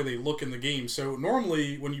affect the way they look in the game. So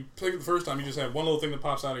normally, when you play it the first time, you just have one little thing that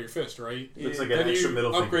pops out of your fist, right? Looks like Yeah. an Then extra you middle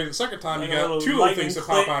upgrade finger. it the second time, Like you a got little 2 little lightning things that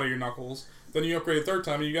clip. pop out of your knuckles. Then you upgrade it the third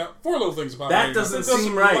time, and you got 4 little things that pop out That of your doesn't knuckles.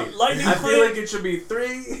 seem right. Lightning I clip. feel like it should be 3.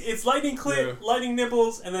 It's lightning clip, Yeah. lightning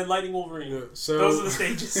nipples, and then lightning Wolverine. Yeah, so Those are the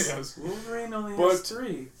stages. Yes. Wolverine only But- has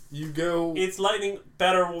 3. You go. It's lightning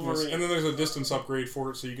better Yes, Wolverine. and then there's a distance upgrade for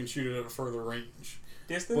it, so you can shoot it at a further range.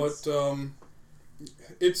 Distance? But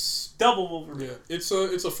it's Double Wolverine. yeah, it's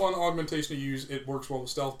a fun augmentation to use. It works well with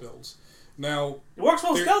stealth builds. Now, It works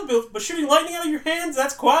well with There- stealth builds, but shooting lightning out of your hands,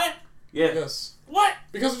 that's quiet? Yeah. yes, What?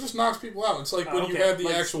 because it just knocks people out. It's like when you Okay, have the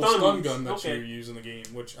like actual stun stun moves. gun that Okay. you use in the game,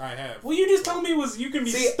 which I have. Well, you just told me was you can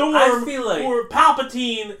be See, Storm I feel like- or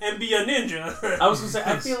Palpatine and be a ninja. I was gonna say,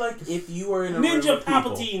 I feel like if you are in a room Ninja of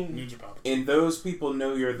people, Palpatine. Ninja Pop. and those people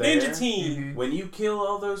know you're there, Ninja Team. when you kill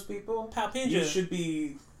all those people, Palpinja. you should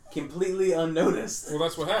be completely unnoticed. Well,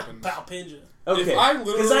 that's what happens. Palpinja. Okay, If I because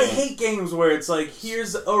literally, I hate games where it's like,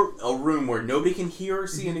 here's a room where nobody can hear or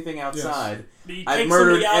see anything outside. But you I've take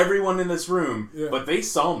murdered somebody out, everyone in this room, Yeah. but they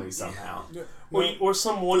saw me somehow. Yeah. or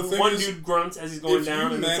some one the thing is, dude grunts as he's going if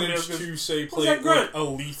down, you and then somebody manage else goes, to say "What's play that like grunt?" a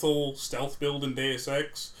lethal stealth build in Deus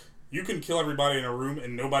Ex, you can kill everybody in a room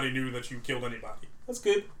and nobody knew that you killed anybody. That's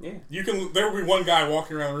good. Yeah. You can. There will be one guy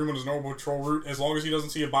walking around the room on his normal patrol route. As long as he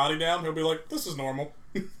doesn't see a body down, he'll be like, "This is normal."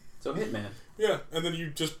 So Hitman. Yeah, and then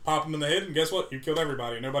you just pop him in the head, and guess what? You killed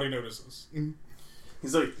everybody. Nobody notices.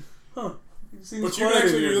 He's like, huh. Seems But you quiet can actually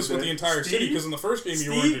in do here this with today. the entire city, Steve? because in the first game you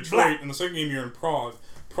were in Steve Detroit, Black. and the second game you're in Prague.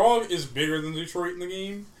 Prague is bigger than Detroit in the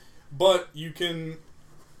game, but you can...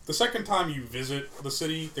 The second time you visit the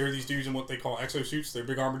city, there are these dudes in what they call exosuits. They're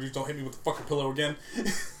big armor dudes. Don't hit me with the fucking pillow again.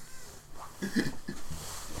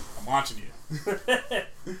 I'm watching you.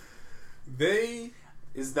 They...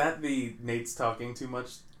 Is that the Nate's talking too much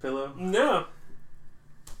pillow? No.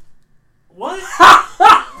 What?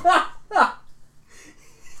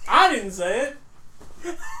 I didn't say it.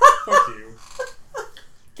 Fuck you.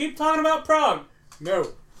 Keep talking about Prague. No.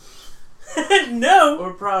 No.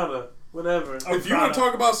 Or Prada. Whatever. Oh, If you want to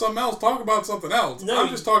talk about something else, talk about something else. No, I'm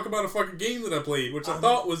you- just talking about a fucking game that I played, which I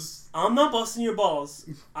thought was... I'm not busting your balls.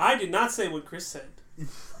 I did not say what Chris said.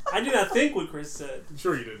 I did not think what Chris said.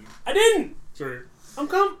 Sure you didn't. I didn't. Sure. I'm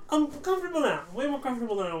comfortable now. Way more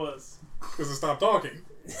comfortable than I was. Because I stopped talking.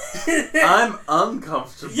 I'm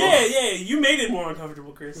uncomfortable. Yeah. You made it more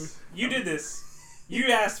uncomfortable, Chris. You did this. You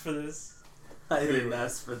asked for this. I didn't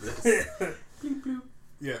ask for this. Bloop, bloop.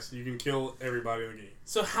 Yes, you can kill everybody in the game.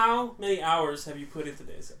 So how many hours have you put into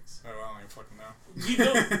Deus Ex? Oh, I don't even fucking know. You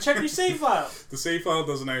don't check your save file. The save file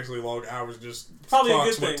doesn't actually log hours, just Probably a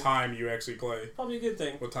clocks good what thing. time you actually play, Probably a good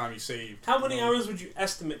thing. what time you saved. How many hours would you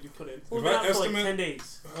estimate you put in? We've If been I out for like estimate- 10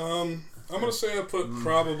 days. I'm gonna say I put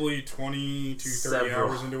probably 20 to 30 Several.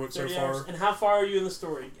 hours into it so 30 far. hours. And how far are you in the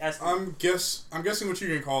story? Estimate. I'm guessing what you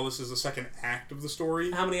can call this is the second act of the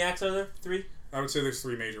story. How many acts are there? 3? I would say there's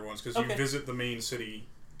 3 major ones because Okay. you visit the main city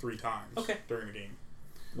 3 times Okay. during the game.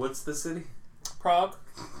 What's the city? Prague.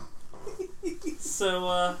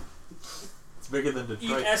 So, It's bigger than you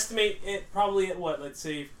Detroit. estimate it probably at what? Let's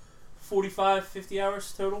say 45, 50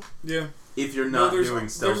 hours total. Yeah. If you're not doing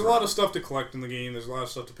stealth. There's a lot of stuff to collect in the game. There's a lot of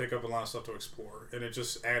stuff to pick up and a lot of stuff to explore. And it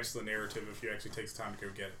just adds to the narrative if you actually take the time to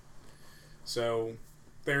go get it. So,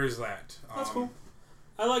 there is that. That's cool.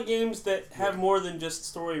 I like games that have more than just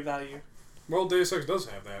story value. Well, Deus Ex does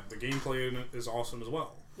have that. The gameplay in it is awesome as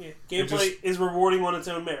well. Yeah, gameplay is rewarding on its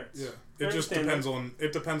own merits. Yeah, it just depends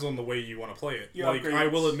on the way you want to play it. Like, I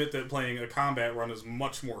will admit that playing a combat run is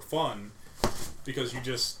much more fun because you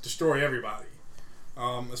just destroy everybody.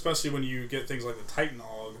 Especially when you get things like the Titan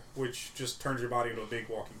Aug, which just turns your body into a big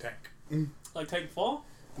walking tank. Like Titanfall?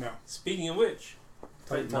 No. Speaking of which,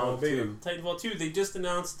 Titanfall beta. Titanfall 2, they just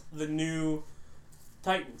announced the new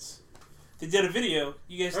Titans. They did a video.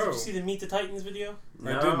 You guys, did you see the Meet the Titans video?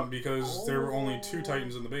 No. I didn't, because there were only 2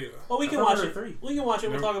 Titans in the beta. Well, we can watch it. We can watch it.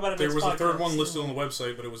 We'll talk about it next There was podcast. a third one listed on the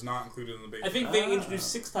website, but it was not included in the beta. I think they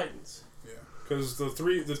introduced 6 Titans. Yeah, because the 2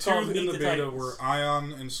 in the beta were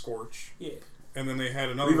Ion and Scorch. Yeah. And then they had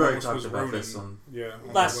another one which was Ronin.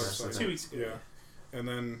 Last 2 weeks ago. Yeah. And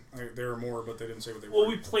then there are more, but they didn't say what they were. Well,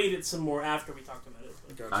 we played it some more after we talked about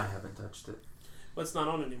it. Gotcha. I haven't touched it. But it's not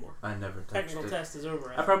on anymore. I never touched Technical it. test is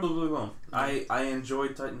over. I probably won't. I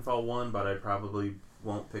enjoyed Titanfall 1, but I probably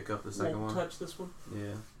won't pick up the second one. Won't touch this one?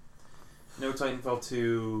 Yeah. No Titanfall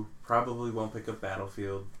 2. Probably won't pick up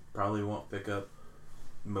Battlefield. Probably won't pick up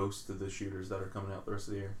most of the shooters that are coming out the rest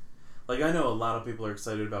of the year. Like, I know a lot of people are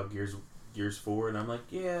excited about Gears 4, and I'm like,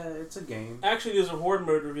 yeah, it's a game. Actually, there's a Horde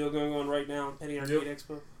mode reveal going on right now in Penny Arcade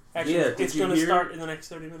Expo. Actually, yeah, it's going to start in the next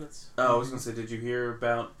 30 minutes. Oh, I was going to say, did you hear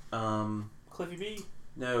about... Cliffy B?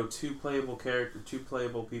 No, 2 playable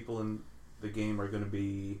people in the game are going to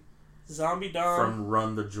be... Zombie Dom. From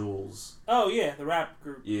Run the Jewels. Oh, yeah, the rap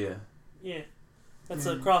group. Yeah. Yeah. That's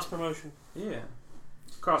a cross-promotion. Yeah.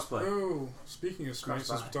 Crossplay. Oh, speaking of Smite,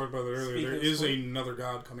 since we talked about it earlier, there is another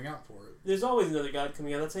God coming out for it. There's always another God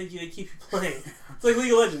coming out. That's how they keep you playing. It's like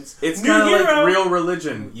League of Legends. It's kind of like real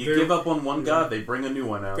religion. You give up on one God, they bring a new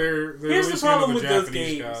one out. Here's the problem with those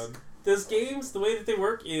games. Those games, the way that they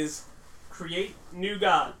work is create new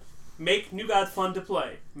God. Make new God fun to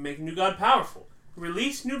play. Make new God powerful.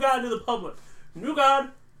 Release new God to the public. New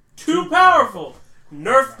God, too powerful.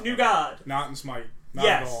 Nerf new God. Not in Smite. Not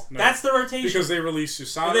at all. No. That's the rotation. Because they released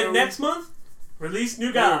Susanoo. And then next month, release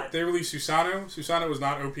new God. They released Susanoo. Susanoo was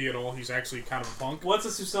not OP at all. He's actually kind of a punk. What's a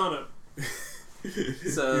Susanoo?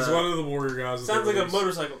 He's one of the warrior gods. Sounds like a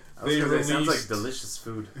motorcycle. Sounds like delicious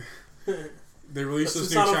food. They released this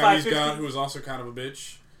new Chinese god who was also kind of a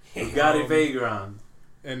bitch. Gotti Vagron.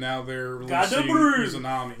 And now they're releasing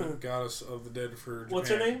Izanami, goddess of the dead for Japan. What's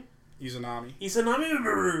her name? Izanami.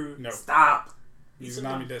 Izanami. No. Stop.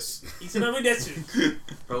 Izanami desu. Izanami desu.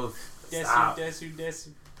 Both. Desu.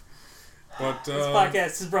 But this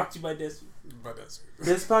podcast is brought to you by Desu. By Desu.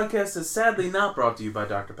 This podcast is sadly not brought to you by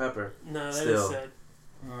Dr. Pepper. No, that is sad.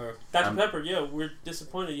 Dr. Pepper, we're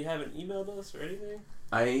disappointed you haven't emailed us or anything.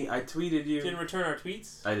 I tweeted you. Didn't return our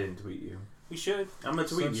tweets. I didn't tweet you. We should. I'm gonna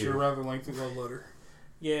tweet you. Your rather lengthy love letter.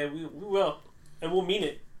 Yeah, we will, and we'll mean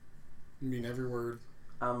it. Mean every word.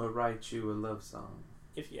 I'm gonna write you a love song.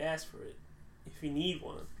 If you ask for it, if you need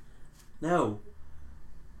one. No.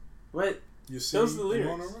 What? You see, those are the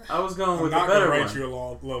lyrics. I was going with a better one. I'm not gonna write you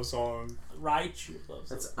a love song. Write you a love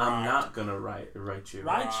song. I'm not gonna write you.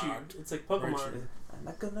 Write you. It's like Pokemon. I'm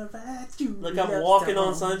not gonna write you. Like I'm walking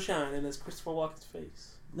on sunshine, and it's Christopher Walken's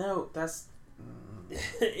face. No, that's.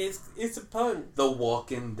 it's a pun. The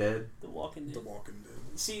Walking Dead. The Walking Dead. The Walking Dead.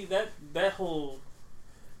 See that whole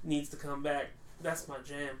needs to come back. That's my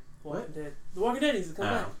jam. Walking Dead. The Walking Dead needs to come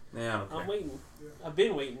back. Yeah, I'm waiting. Yeah. I've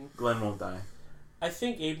been waiting. Glenn won't die. I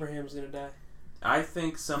think Abraham's gonna die. I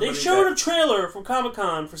think somebody. They showed a trailer from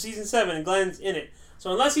Comic-Con for season 7, and Glenn's in it.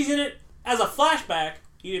 So unless he's in it as a flashback,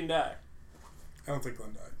 he didn't die. I don't think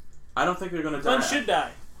Glenn died. I don't think they're gonna die. Glenn should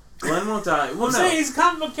die. Glenn won't die. Well, I'm saying he's a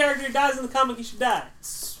comic book character. He dies in the comic. He should die.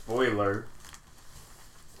 Spoiler.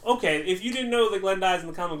 Okay, if you didn't know that Glenn dies in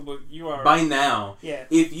the comic book, you are by now. Yeah.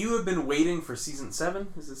 If you have been waiting for season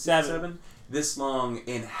 7, is it season 7? This long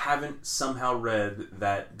and haven't somehow read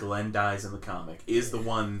that Glenn dies in the comic is the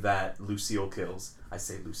one that Lucille kills. I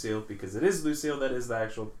say Lucille because it is Lucille that is the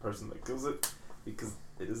actual person that kills it. Because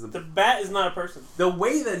it is the bat is not a person. The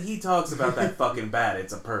way that he talks about that fucking bat,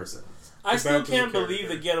 it's a person. I still can't believe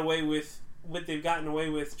they get away with what they've gotten away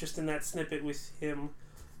with just in that snippet with him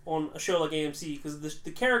on a show like AMC, because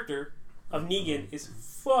the character of Negan is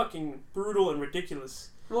fucking brutal and ridiculous.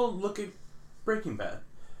 Well, look at Breaking Bad.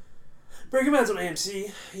 Breaking Bad's on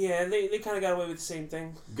AMC. Yeah, they kind of got away with the same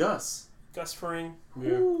thing. Gus Fring.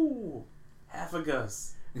 Yeah. Ooh, half a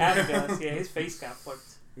Gus. Half a Gus. Yeah, his face got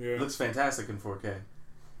fucked. Yeah. Looks fantastic in 4K.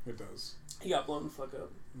 It does. He got blown the fuck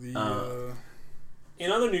up.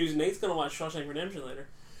 In other news, Nate's gonna watch Shawshank Redemption later.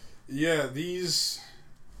 Yeah, this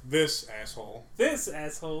asshole. This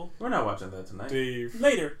asshole. We're not watching that tonight. Dave.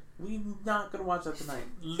 Later. We're not gonna watch that tonight.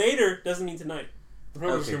 Later doesn't mean tonight. I'm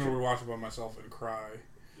probably Okay, just gonna true. watch it by myself and cry.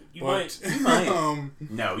 You might. You might.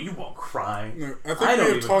 No, you won't cry. No, I think I don't we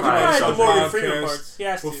have even talked cry. about Alright, this the on Morgan the Freeman podcast parts. He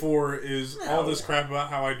has to. before is No. all this crap about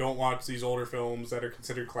how I don't watch these older films that are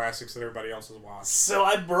considered classics that everybody else has watched. So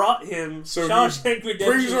I brought him So Shawshank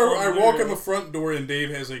Redemption. I on walk in Blu-ray. the front door and Dave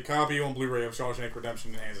has a copy on Blu-ray of Shawshank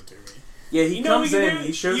Redemption and hands it to me. Yeah, he You know what we comes can in, do?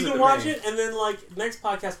 he shows You it can to watch me. it, and then next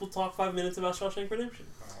podcast we'll talk 5 minutes about Shawshank Redemption.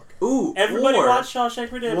 Oh, okay. Ooh, Everybody or, watch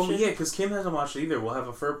Shawshank Redemption. Well, yeah, because Kim hasn't watched it either. We'll have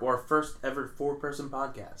our first ever 4-person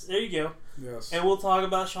podcast. There you go. Yes. And we'll talk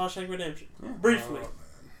about Shawshank Redemption Yeah. briefly. Oh, man.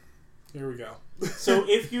 Here we go. So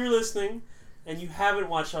if you're listening and you haven't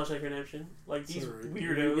watched Shawshank Redemption, like these Sorry.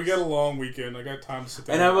 weirdos, We got a long weekend. I got time to sit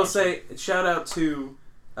down. And I will watch it. say, shout out to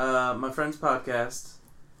my friend's podcast,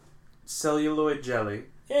 Celluloid Jelly.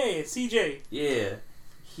 hey, it's CJ. Yeah.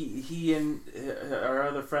 He and our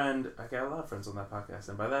other friend, I got a lot of friends on that podcast,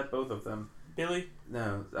 and by that, both of them. Billy,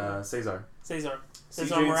 No, Cesar. Cesar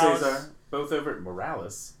CJ and Morales. Cesar, both over at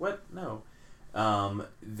Morales. What? No.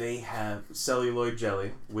 They have Celluloid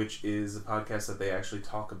Jelly, which is a podcast that they actually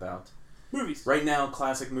talk about. Movies. Right now,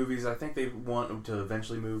 classic movies. I think they want to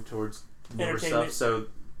eventually move towards newer Entertainment. stuff. So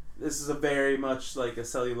this is a very much like a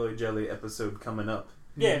Celluloid Jelly episode coming up.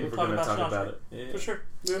 Yeah, If we'll we're talk going to about talk Shawshank. about it. Yeah. For sure.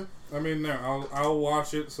 Yeah, I mean, no, I'll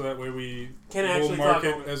watch it so that way we Can will actually mark talk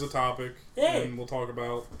it over it. as a topic, Yeah. and we'll talk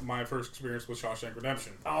about my first experience with Shawshank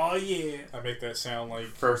Redemption. Oh, yeah. I make that sound like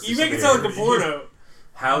First You make it sound like a experience. porno.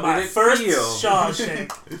 How My did it first feel?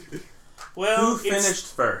 Shawshank. Well, Who finished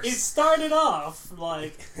first? It started off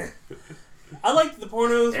like... I like the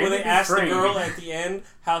pornos where they David ask the Dufresne. girl at the end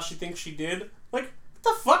how she thinks she did. Like, what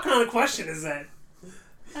the fuck kind of question is that?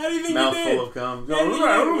 How do you think you did? Mouthful of cum. How do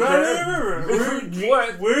you think you did?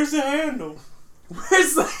 What? Where's the handle?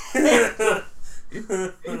 Where's the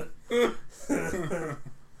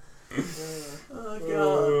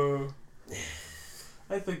Oh god.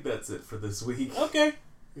 I think that's it for this week. Okay,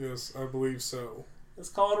 yes, I believe so. let's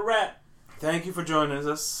call it a wrap. Thank you for joining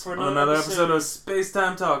us For on another another episode. episode of Space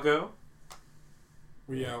Time Taco.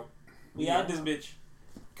 We out. We out this bitch.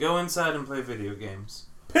 Go inside and play video games.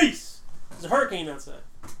 Peace. There's a hurricane outside.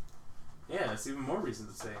 Yeah, it's even more reason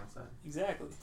to stay inside. Exactly.